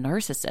with a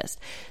narcissist.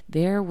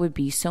 There would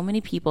be so many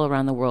people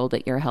around the world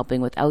that you're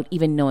helping without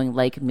even knowing,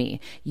 like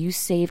me. You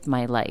saved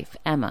my life.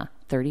 Emma,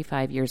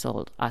 35 years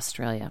old,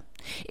 Australia.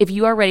 If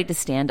you are ready to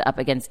stand up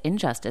against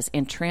injustice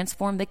and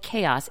transform the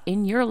chaos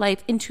in your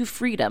life into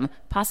freedom,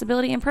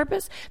 possibility, and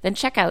purpose, then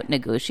check out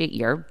Negotiate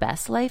Your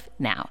Best Life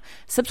now.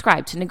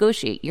 Subscribe to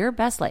Negotiate Your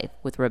Best Life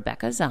with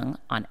Rebecca Zung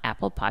on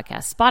Apple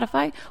Podcasts,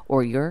 Spotify,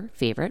 or your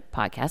favorite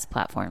podcast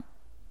platform.